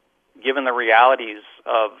 given the realities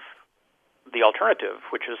of the alternative,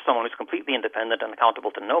 which is someone who's completely independent and accountable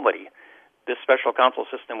to nobody, this special counsel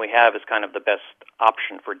system we have is kind of the best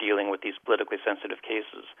option for dealing with these politically sensitive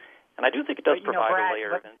cases. And I do think it does provide Brad, a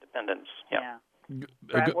layer of independence. Yeah.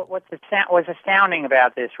 Brad, what's astounding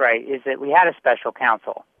about this, right, is that we had a special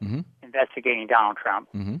counsel investigating Donald Trump.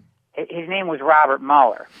 His name was Robert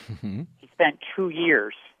Mueller. He spent 2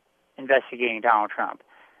 years investigating Donald Trump.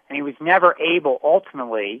 And he was never able,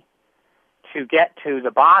 ultimately, to get to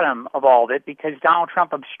the bottom of all of it because Donald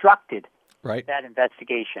Trump obstructed that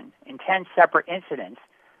investigation in 10 separate incidents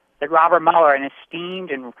that Robert Mueller, an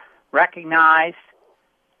esteemed and recognized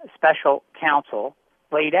special counsel,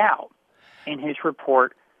 laid out in his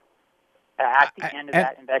report at the end of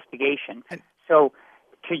that investigation. So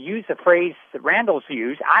to use the phrase that Randall's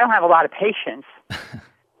used, I don't have a lot of patience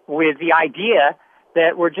with the idea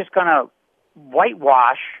that we're just going to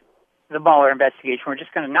whitewash the Mueller investigation. We're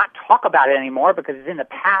just going to not talk about it anymore because it's in the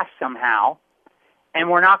past somehow, and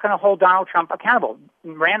we're not going to hold Donald Trump accountable.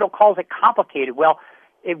 Randall calls it complicated. Well,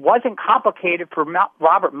 it wasn't complicated for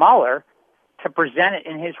Robert Mueller to present it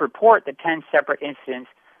in his report, the 10 separate incidents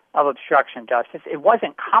of obstruction of justice. It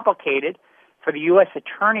wasn't complicated for the U.S.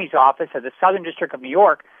 Attorney's Office of the Southern District of New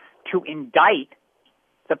York to indict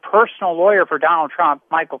the personal lawyer for Donald Trump,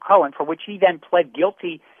 Michael Cohen, for which he then pled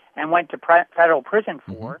guilty and went to federal prison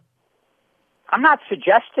for. I'm not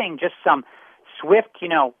suggesting just some swift,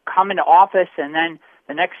 come into office and then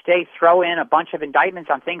the next day throw in a bunch of indictments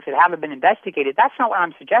on things that haven't been investigated. That's not what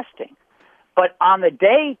I'm suggesting. But on the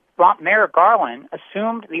day Merrick Garland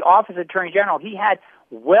assumed the office of Attorney General, he had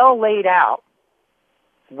well laid out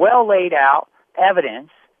evidence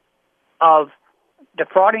of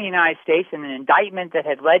defrauding the United States and an indictment that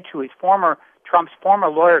had led to Trump's former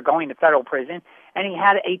lawyer going to federal prison, and he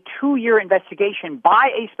had a 2-year investigation by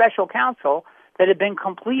a special counsel that had been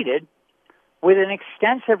completed with an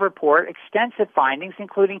extensive report, extensive findings,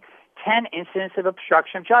 including 10 incidents of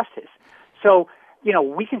obstruction of justice. So,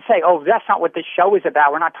 we can say, oh, that's not what this show is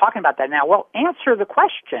about. We're not talking about that now. Well, answer the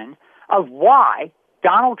question of why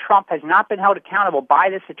Donald Trump has not been held accountable by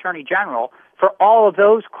this Attorney General for all of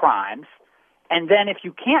those crimes. And then if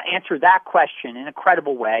you can't answer that question in a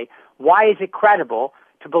credible way, why is it credible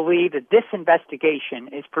to believe that this investigation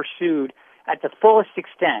is pursued at the fullest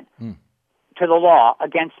extent to the law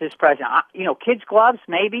against this president? Kids' gloves,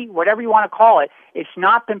 maybe, whatever you want to call it, it's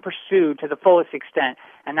not been pursued to the fullest extent,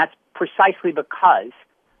 and that's precisely because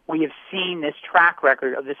we have seen this track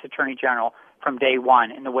record of this Attorney General from day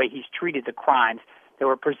one in the way he's treated the crimes that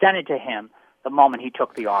were presented to him the moment he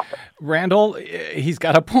took the office. Randall, he's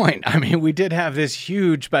got a point. I mean, we did have this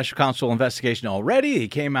huge special counsel investigation already. He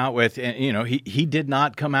came out with, he did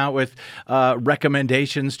not come out with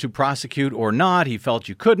recommendations to prosecute or not. He felt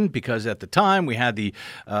you couldn't because at the time we had the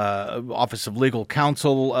Office of Legal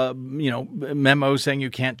Counsel, memo saying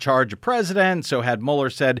you can't charge a president. So had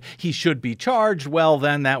Mueller said he should be charged, well,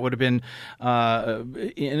 then that would have been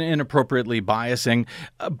inappropriately biasing.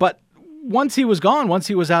 But once he was gone, once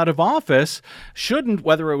he was out of office, shouldn't,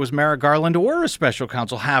 whether it was Merrick Garland or a special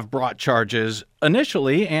counsel, have brought charges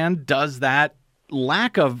initially? And does that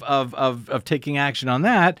lack of taking action on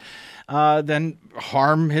that then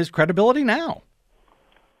harm his credibility now?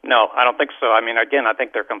 No, I don't think so. I mean, again, I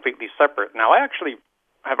think they're completely separate. Now, I actually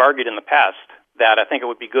have argued in the past that I think it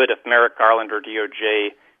would be good if Merrick Garland or DOJ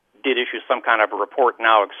did issue some kind of a report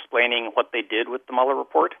now explaining what they did with the Mueller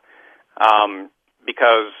report,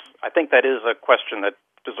 because I think that is a question that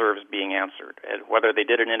deserves being answered. Whether they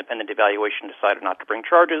did an independent evaluation, decided not to bring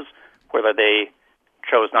charges, whether they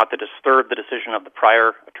chose not to disturb the decision of the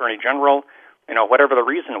prior Attorney General, whatever the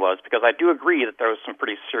reason was, because I do agree that there was some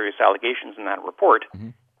pretty serious allegations in that report,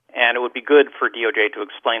 and it would be good for DOJ to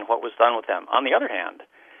explain what was done with them. On the other hand,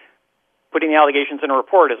 putting the allegations in a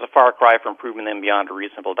report is a far cry from proving them beyond a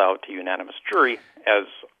reasonable doubt to a unanimous jury, as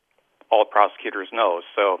all prosecutors know.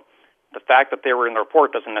 So the fact that they were in the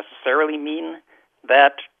report doesn't necessarily mean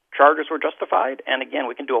that charges were justified. And again,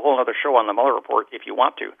 we can do a whole other show on the Mueller report if you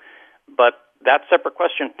want to. But that separate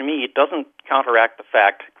question, to me, doesn't counteract the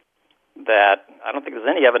fact that I don't think there's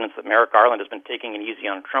any evidence that Merrick Garland has been taking it easy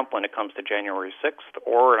on Trump when it comes to January 6th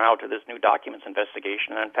or now to this new documents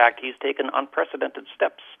investigation. And in fact, he's taken unprecedented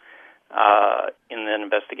steps in the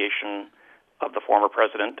investigation of the former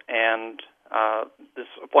president, and this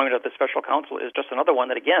appointment of the special counsel is just another one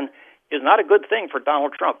that, again, is not a good thing for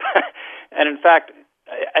Donald Trump. And in fact,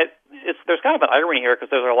 there's kind of an irony here, because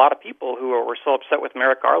there's a lot of people who were so upset with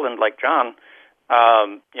Merrick Garland, like John,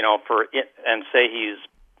 for it, and say he's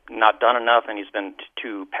not done enough and he's been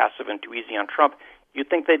too passive and too easy on Trump. You'd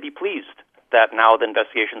think they'd be pleased that now the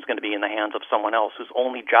investigation is going to be in the hands of someone else whose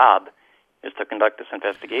only job is to conduct this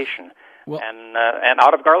investigation, and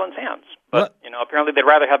out of Garland's hands. But apparently they'd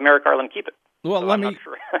rather have Merrick Garland keep it. Well, so let me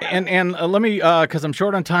let me because I'm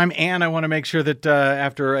short on time, and I want to make sure that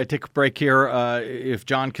after I take a break here, if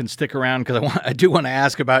John can stick around, because I do want to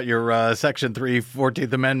ask about your Section 3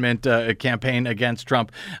 14th Amendment campaign against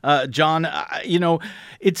Trump, John.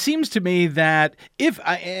 It seems to me that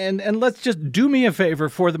and let's just do me a favor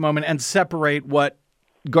for the moment and separate what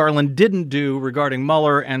Garland didn't do regarding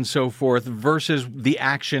Mueller and so forth versus the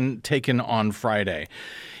action taken on Friday.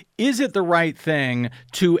 Is it the right thing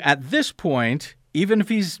to, at this point, even if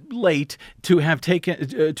he's late, to have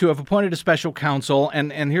appointed a special counsel?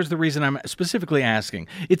 And here's the reason I'm specifically asking.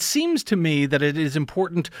 It seems to me that it is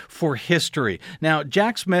important for history. Now,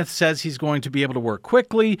 Jack Smith says he's going to be able to work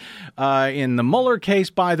quickly. In the Mueller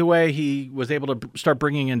case, by the way, he was able to start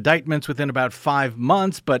bringing indictments within about 5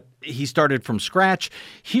 months, but he started from scratch.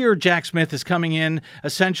 Here, Jack Smith is coming in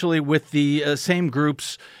essentially with the same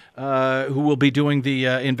groups who will be doing the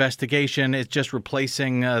investigation. It's just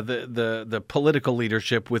replacing the political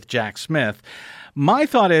leadership with Jack Smith. My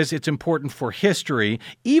thought is it's important for history,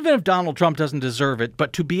 even if Donald Trump doesn't deserve it,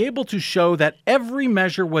 but to be able to show that every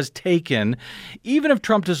measure was taken, even if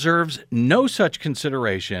Trump deserves no such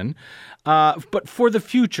consideration, but for the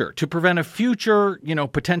future, to prevent a future,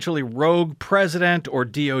 potentially rogue president or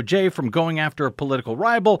DOJ from going after a political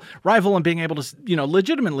rival and being able to,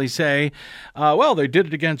 legitimately say, well, they did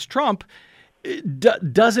it against Trump.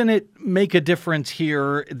 Doesn't it make a difference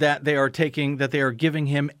here that they are giving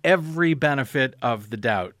him every benefit of the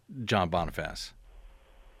doubt, John Bonifaz,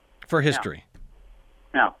 for history?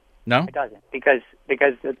 No, it doesn't, because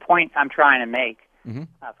the point I'm trying to make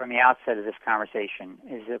from the outset of this conversation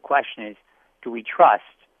is the question is, do we trust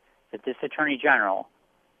that this Attorney General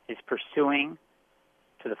is pursuing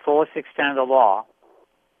to the fullest extent of the law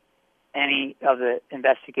any of the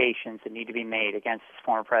investigations that need to be made against this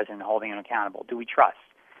former president and holding him accountable? Do we trust?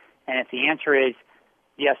 And if the answer is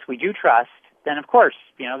yes, we do trust, then of course,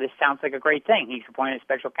 this sounds like a great thing. He's appointed a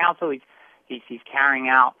special counsel. He's carrying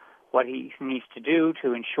out what he needs to do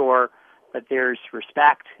to ensure that there's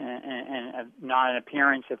respect and not an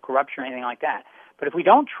appearance of corruption or anything like that. But if we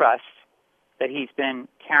don't trust that he's been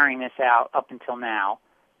carrying this out up until now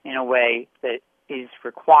in a way that is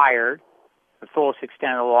required, the fullest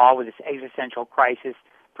extent of the law, with this existential crisis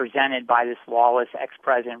presented by this lawless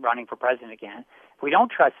ex-president running for president again, if we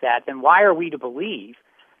don't trust that, then why are we to believe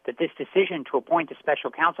that this decision to appoint a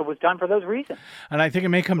special counsel was done for those reasons? And I think it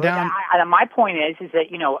may come down... my point is that,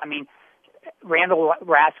 Randall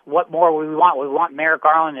asked, what more would we want? We want Merrick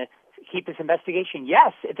Garland to keep this investigation?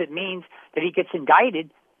 Yes, if it means that he gets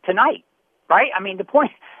indicted tonight, right? The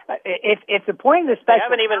point... If the point of the special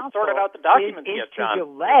counsel... They haven't even sorted out the documents yet, John. ...to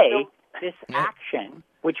delay this action,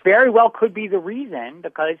 which very well could be the reason,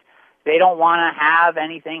 because they don't want to have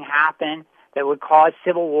anything happen that would cause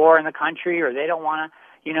civil war in the country, or they don't want to,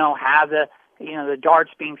 have the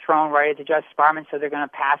darts being thrown right at the Justice Department, so they're going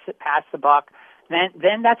to pass the buck.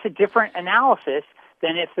 Then that's a different analysis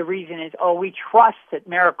than if the reason is, we trust that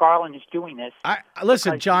Merrick Garland is doing this.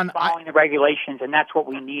 Listen, John, he's following the regulations, and that's what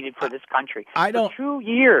we needed for this country. For 2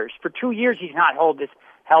 years, he's not held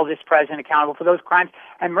this president accountable for those crimes.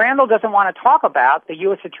 And Randall doesn't want to talk about the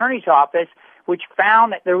U.S. Attorney's Office, which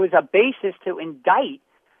found that there was a basis to indict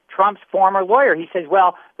Trump's former lawyer. He says,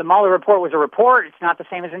 well, the Mueller report was a report. It's not the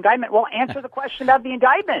same as indictment. Well, answer the question about the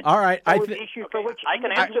indictment. All right. I can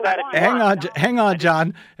answer that. Hang on,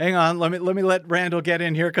 John. Hang on. Let me let Randall get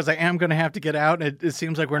in here because I am going to have to get out. It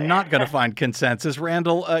seems like we're not going to find consensus.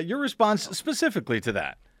 Randall, your response specifically to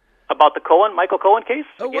that. About the Michael Cohen case?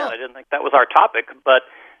 Again, I didn't think that was our topic, but...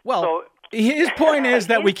 Well, his point is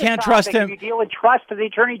that we can't trust him. You deal with trust of the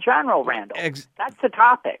Attorney General, Randall. That's the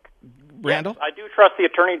topic. Randall? Yes, I do trust the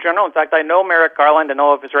Attorney General. In fact, I know Merrick Garland. I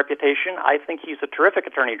know of his reputation. I think he's a terrific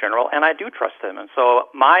Attorney General, and I do trust him. And so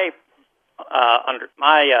my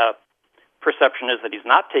perception is that he's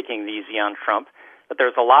not taking it easy on Trump, that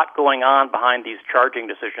there's a lot going on behind these charging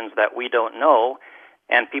decisions that we don't know,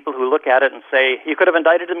 and people who look at it and say, he could have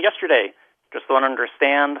indicted him yesterday, just don't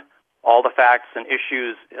understand all the facts and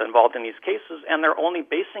issues involved in these cases, and they're only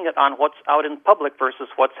basing it on what's out in public versus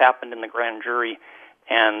what's happened in the grand jury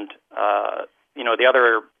and the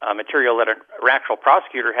other material that an actual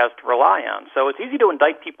prosecutor has to rely on. So it's easy to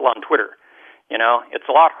indict people on Twitter. It's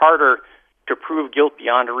a lot harder to prove guilt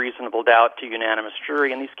beyond a reasonable doubt to a unanimous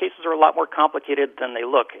jury, and these cases are a lot more complicated than they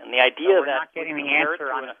look. And the idea we're not getting the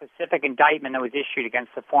answer on a specific indictment that was issued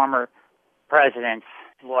against the former president's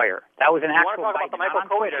lawyer. That was an actual indictment, not on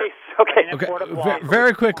Twitter. Okay.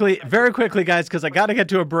 Very quickly, guys, because I got to get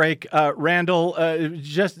to a break. Randall,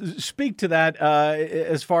 just speak to that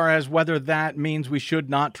as far as whether that means we should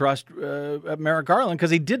not trust Merrick Garland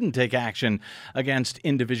because he didn't take action against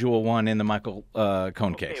individual one in the Michael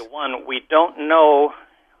Cohen case. One, we don't know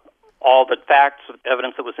all the facts,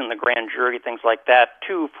 evidence that was in the grand jury, things like that.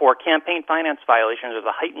 Two, for campaign finance violations, there's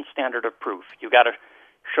a heightened standard of proof. You got to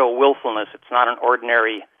show willfulness. It's not an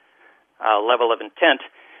ordinary level of intent,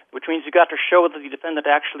 which means you got to show that the defendant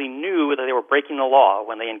actually knew that they were breaking the law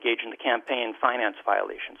when they engaged in the campaign finance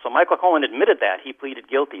violation. So Michael Cohen admitted that. He pleaded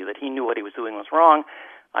guilty, that he knew what he was doing was wrong.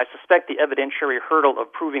 I suspect the evidentiary hurdle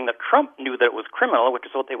of proving that Trump knew that it was criminal, which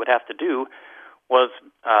is what they would have to do, was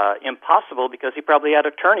impossible because he probably had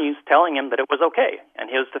attorneys telling him that it was okay. And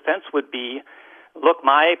his defense would be, look,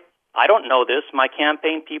 I don't know this. My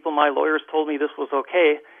campaign people, my lawyers told me this was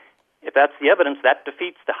okay. If that's the evidence, that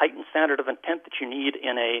defeats the heightened standard of intent that you need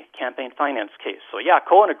in a campaign finance case. So, yeah,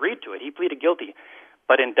 Cohen agreed to it. He pleaded guilty.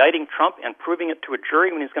 But indicting Trump and proving it to a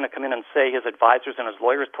jury when he's going to come in and say his advisors and his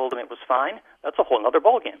lawyers told him it was fine, that's a whole other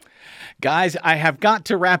ballgame. Guys, I have got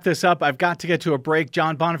to wrap this up. I've got to get to a break.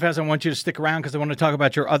 John Bonifaz, I want you to stick around because I want to talk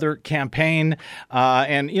about your other campaign.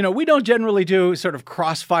 We don't generally do sort of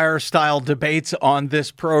crossfire-style debates on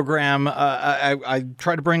this program. I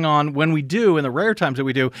try to bring on, when we do, in the rare times that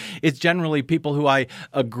we do, it's generally people who I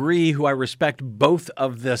agree, who I respect both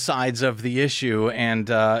of the sides of the issue and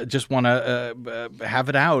just want to have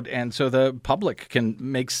it out, and so the public can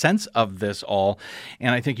make sense of this all.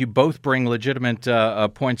 And I think you both bring legitimate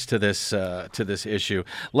points to this issue.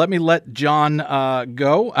 Let me let John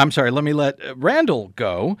go. I'm sorry. Let me let Randall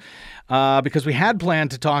go. Because we had planned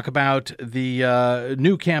to talk about the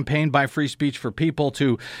new campaign by Free Speech for People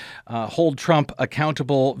to hold Trump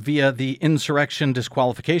accountable via the insurrection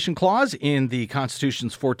disqualification clause in the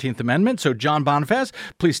Constitution's 14th Amendment. So, John Bonifaz,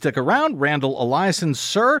 please stick around. Randall Eliason,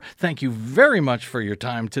 sir, thank you very much for your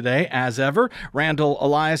time today, as ever. Randall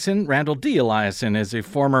D. Eliason is a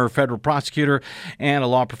former federal prosecutor and a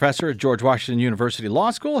law professor at George Washington University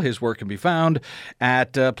Law School. His work can be found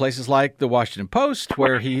at places like the Washington Post,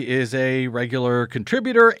 where he is a regular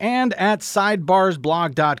contributor, and at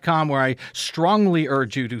sidebarsblog.com, where I strongly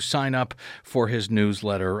urge you to sign up for his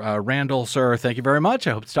newsletter. Randall, sir, thank you very much.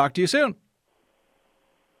 I hope to talk to you soon.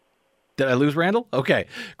 Did I lose Randall? Okay.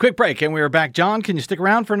 Quick break, and we are back. John, can you stick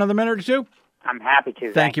around for another minute or two? I'm happy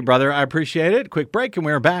to. Thank you, brother. I appreciate it. Quick break, and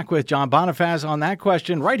we're back with John Bonifaz on that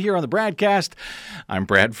question right here on the BradCast. I'm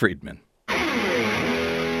Brad Friedman.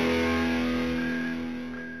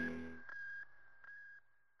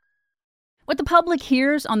 What the public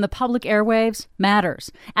hears on the public airwaves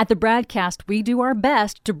matters. At the BradCast, we do our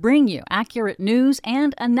best to bring you accurate news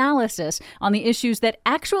and analysis on the issues that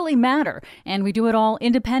actually matter, and we do it all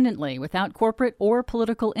independently, without corporate or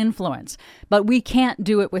political influence. But we can't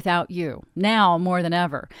do it without you, now more than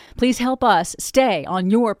ever. Please help us stay on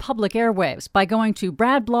your public airwaves by going to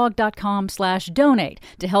bradblog.com/donate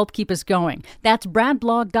to help keep us going. That's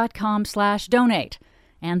bradblog.com/donate.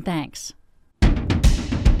 And thanks.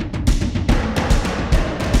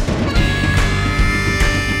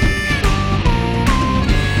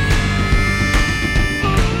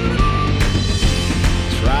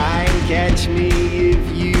 Catch me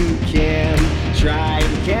if you can. Try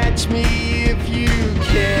and catch me if you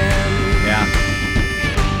can. Yeah.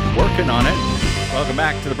 Working on it. Welcome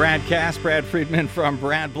back to the BradCast. Brad Friedman from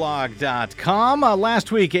BradBlog.com.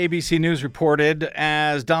 Last week, ABC News reported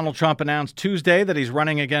as Donald Trump announced Tuesday that he's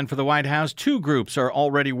running again for the White House, two groups are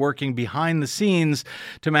already working behind the scenes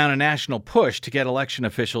to mount a national push to get election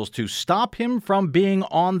officials to stop him from being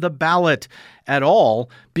on the ballot at all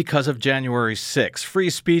because of January 6th.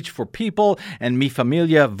 Free Speech for People and Mi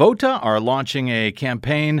Familia Vota are launching a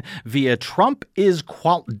campaign via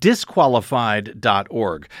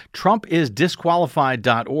TrumpisDisqualified.org.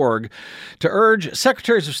 TrumpisDisqualified.org to urge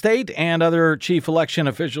secretaries of state and other chief election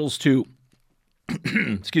officials to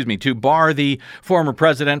to bar the former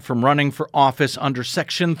president from running for office under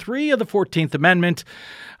Section 3 of the 14th Amendment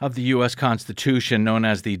of the U.S. Constitution, known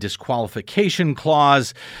as the Disqualification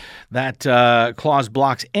Clause. That clause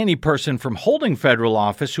blocks any person from holding federal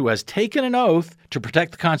office who has taken an oath to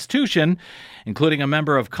protect the Constitution, including a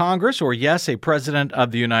member of Congress or, yes, a president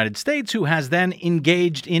of the United States who has then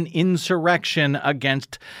engaged in insurrection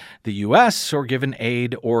against the U.S. or given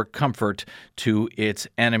aid or comfort to its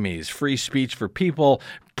enemies. Free Speech for People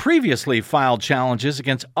previously filed challenges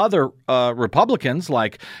against other Republicans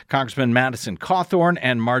like Congressman Madison Cawthorn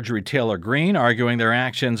and Marjorie Taylor Greene, arguing their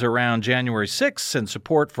actions around January 6th and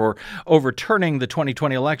support for overturning the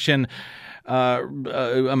 2020 election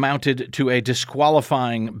amounted to a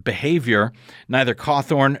disqualifying behavior. Neither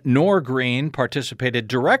Cawthorn nor Greene participated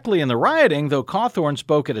directly in the rioting, though Cawthorn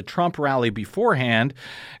spoke at a Trump rally beforehand.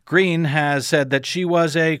 Greene has said that she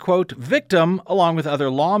was a, quote, victim along with other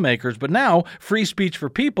lawmakers. But now Free Speech for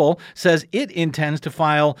People says it intends to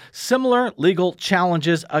file similar legal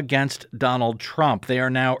challenges against Donald Trump. They are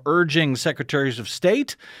now urging secretaries of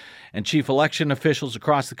state and chief election officials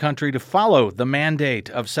across the country to follow the mandate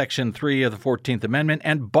of Section 3 of the 14th Amendment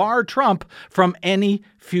and bar Trump from any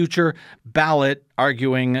future ballot,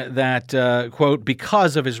 arguing that, quote,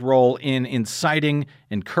 because of his role in inciting,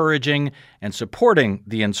 encouraging, and supporting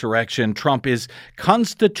the insurrection, Trump is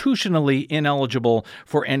constitutionally ineligible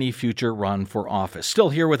for any future run for office.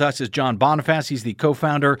 Still here with us is John Bonifaz. He's the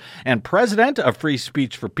co-founder and president of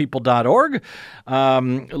freespeechforpeople.org,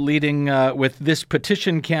 leading with this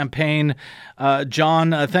petition campaign.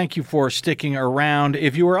 John, thank you for sticking around.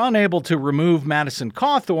 If you were unable to remove Madison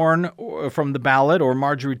Cawthorn from the ballot or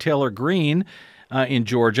Marjorie Taylor Greene in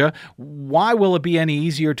Georgia, why will it be any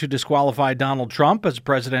easier to disqualify Donald Trump as a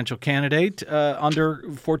presidential candidate under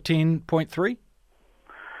 14.3?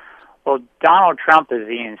 Well, Donald Trump is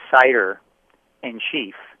the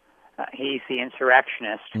inciter-in-chief. He's the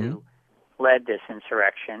insurrectionist who led this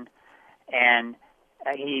insurrection, and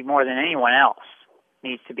he, more than anyone else,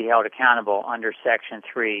 needs to be held accountable under Section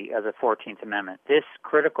 3 of the 14th Amendment. This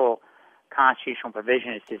critical constitutional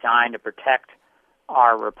provision is designed to protect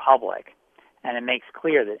our republic, and it makes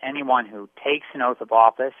clear that anyone who takes an oath of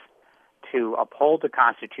office to uphold the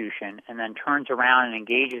Constitution and then turns around and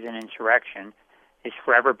engages in insurrection is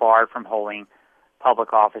forever barred from holding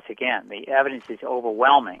public office again. The evidence is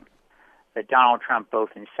overwhelming that Donald Trump both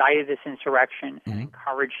incited this insurrection and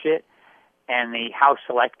encouraged it, and the House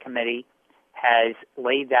Select Committee has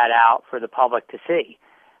laid that out for the public to see.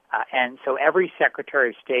 And so every Secretary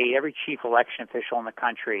of State, every chief election official in the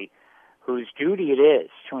country whose duty it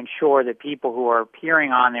is to ensure that people who are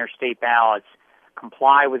appearing on their state ballots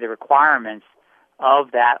comply with the requirements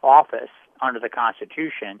of that office under the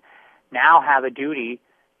Constitution now have a duty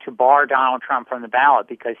to bar Donald Trump from the ballot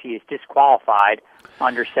because he is disqualified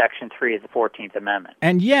under Section 3 of the 14th Amendment.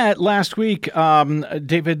 And yet, last week,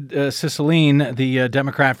 David Cicilline, the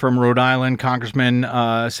Democrat from Rhode Island, congressman,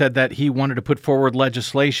 said that he wanted to put forward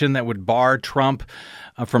legislation that would bar Trump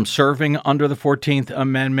from serving under the 14th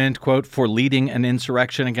Amendment, quote, for leading an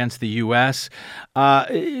insurrection against the U.S.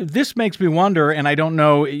 This makes me wonder, and I don't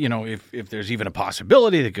know, if there's even a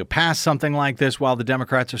possibility they could pass something like this while the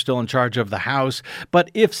Democrats are still in charge of the House. But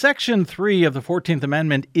if Section 3 of the 14th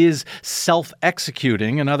Amendment is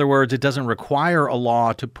self-executing, in other words, it doesn't require a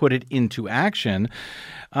law to put it into action,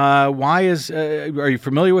 are you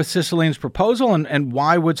familiar with Cicilline's proposal, and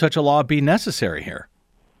why would such a law be necessary here?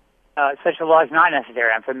 Such a law is not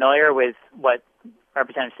necessary. I'm familiar with what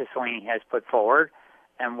Representative Cicilline has put forward,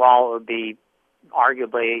 and while it would be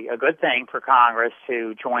arguably a good thing for Congress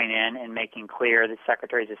to join in making clear that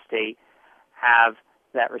Secretaries of State have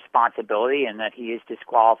that responsibility and that he is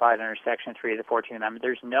disqualified under Section 3 of the 14th Amendment,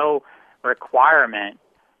 there's no requirement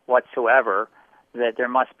whatsoever that there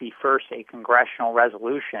must be first a congressional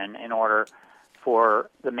resolution in order for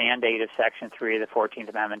the mandate of Section 3 of the 14th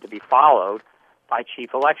Amendment to be followed by chief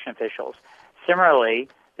election officials. Similarly,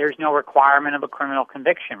 there's no requirement of a criminal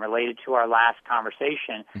conviction related to our last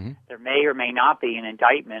conversation. There may or may not be an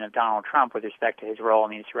indictment of Donald Trump with respect to his role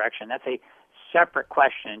in the insurrection. That's a separate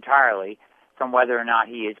question entirely. from whether or not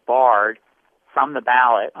he is barred from the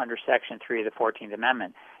ballot under Section 3 of the 14th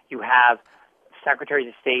Amendment. You have secretaries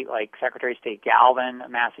of state like Secretary of State Galvin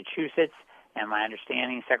of Massachusetts, and my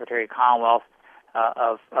understanding Secretary of Commonwealth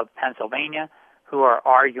of Pennsylvania, who are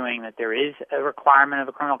arguing that there is a requirement of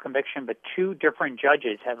a criminal conviction, but two different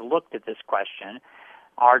judges have looked at this question.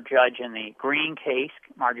 Our judge in the Green case,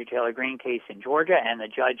 Marjorie Taylor Greene case in Georgia, and the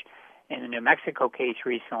judge in the New Mexico case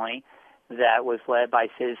recently that was led by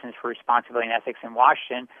Citizens for Responsibility and Ethics in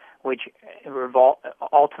Washington, which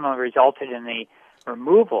ultimately resulted in the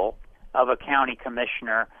removal of a county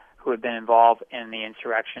commissioner who had been involved in the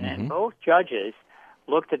insurrection. And both judges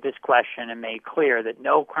looked at this question and made clear that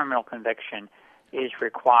no criminal conviction is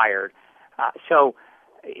required. So,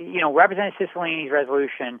 Representative Cicilline's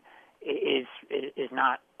resolution is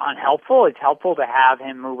not unhelpful. It's helpful to have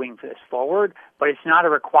him moving this forward, but it's not a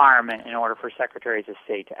requirement in order for secretaries of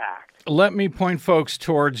state to act. Let me point folks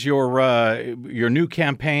towards your new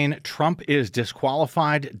campaign,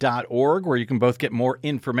 TrumpIsDisqualified.org, where you can both get more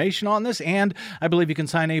information on this, and I believe you can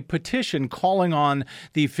sign a petition calling on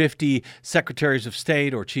the 50 secretaries of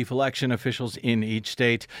state or chief election officials in each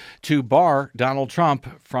state to bar Donald Trump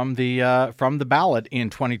from the ballot in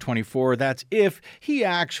 2024. That's if he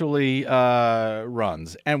actually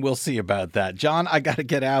runs. And we'll see about that. John, I got to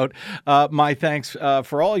get out. My thanks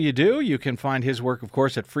for all you do. You can find his work, of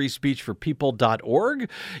course, at freespeechforpeople.org.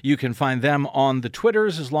 You can find them on the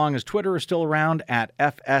Twitters, as long as Twitter is still around, at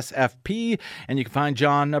FSFP. And you can find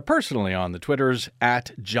John personally on the Twitters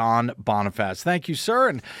at John Bonifaz. Thank you, sir,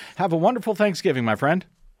 and have a wonderful Thanksgiving, my friend.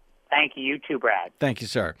 Thank you. You too, Brad. Thank you,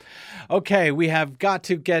 sir. Okay, we have got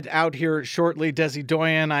to get out here shortly. Desi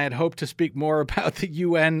Doyen, I had hoped to speak more about the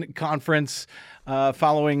UN conference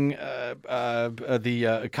following the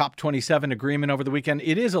COP27 agreement over the weekend.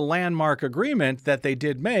 It is a landmark agreement that they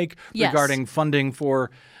did make regarding funding for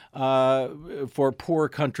poor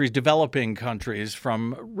countries, developing countries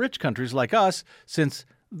from rich countries like us, since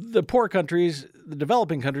the poor countries, the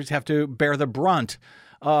developing countries, have to bear the brunt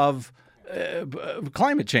of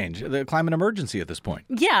climate change, the climate emergency at this point.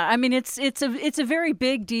 Yeah, I mean, it's a very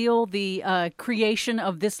big deal, the creation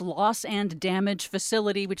of this loss and damage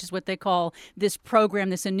facility, which is what they call this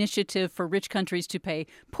program, this initiative for rich countries to pay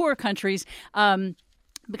poor countries.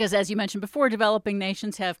 Because, as you mentioned before, developing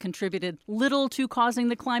nations have contributed little to causing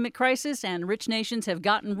the climate crisis, and rich nations have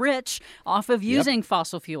gotten rich off of using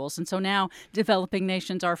fossil fuels. And so now developing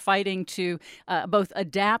nations are fighting to both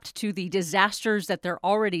adapt to the disasters that they're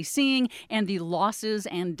already seeing and the losses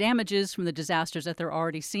and damages from the disasters that they're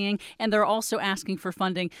already seeing. And they're also asking for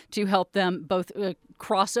funding to help them both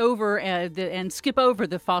cross over and skip over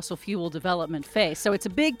the fossil fuel development phase. So it's a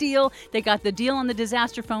big deal. They got the deal on the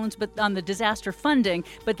disaster funds, but on the disaster funding,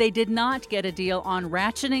 but they did not get a deal on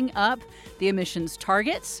ratcheting up the emissions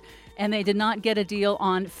targets. And they did not get a deal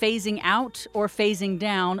on phasing out or phasing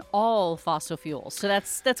down all fossil fuels. So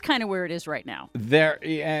that's kind of where it is right now.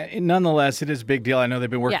 Nonetheless, it is a big deal. I know they've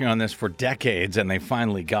been working on this for decades, and they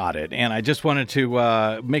finally got it. And I just wanted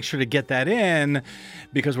to make sure to get that in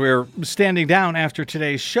because we're standing down after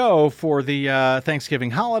today's show for the Thanksgiving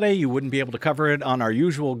holiday. You wouldn't be able to cover it on our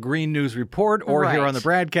usual Green News Report or here on the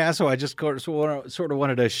BradCast, so I just sort of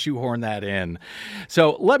wanted to shoehorn that in.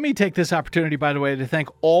 So let me take this opportunity, by the way, to thank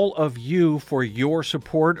all of you for your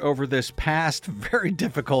support over this past very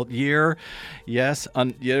difficult year. Yes,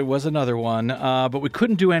 it was another one, but we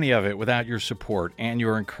couldn't do any of it without your support and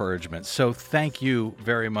your encouragement. So thank you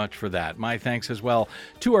very much for that. My thanks as well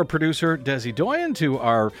to our producer, Desi Doyen, to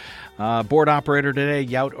our board operator today,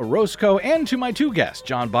 Yout Orozco, and to my two guests,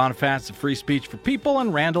 John Bonifaz of Free Speech for People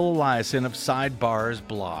and Randall Eliason of Sidebar's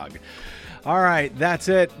blog. All right, that's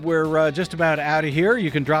it. We're just about out of here. You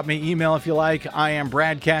can drop me email if you like. I am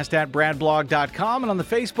BradCast at bradblog.com. And on the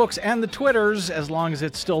Facebooks and the Twitters, as long as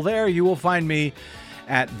it's still there, you will find me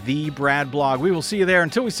at The Brad Blog. We will see you there.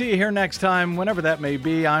 Until we see you here next time, whenever that may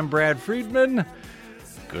be, I'm Brad Friedman.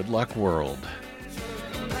 Good luck, world.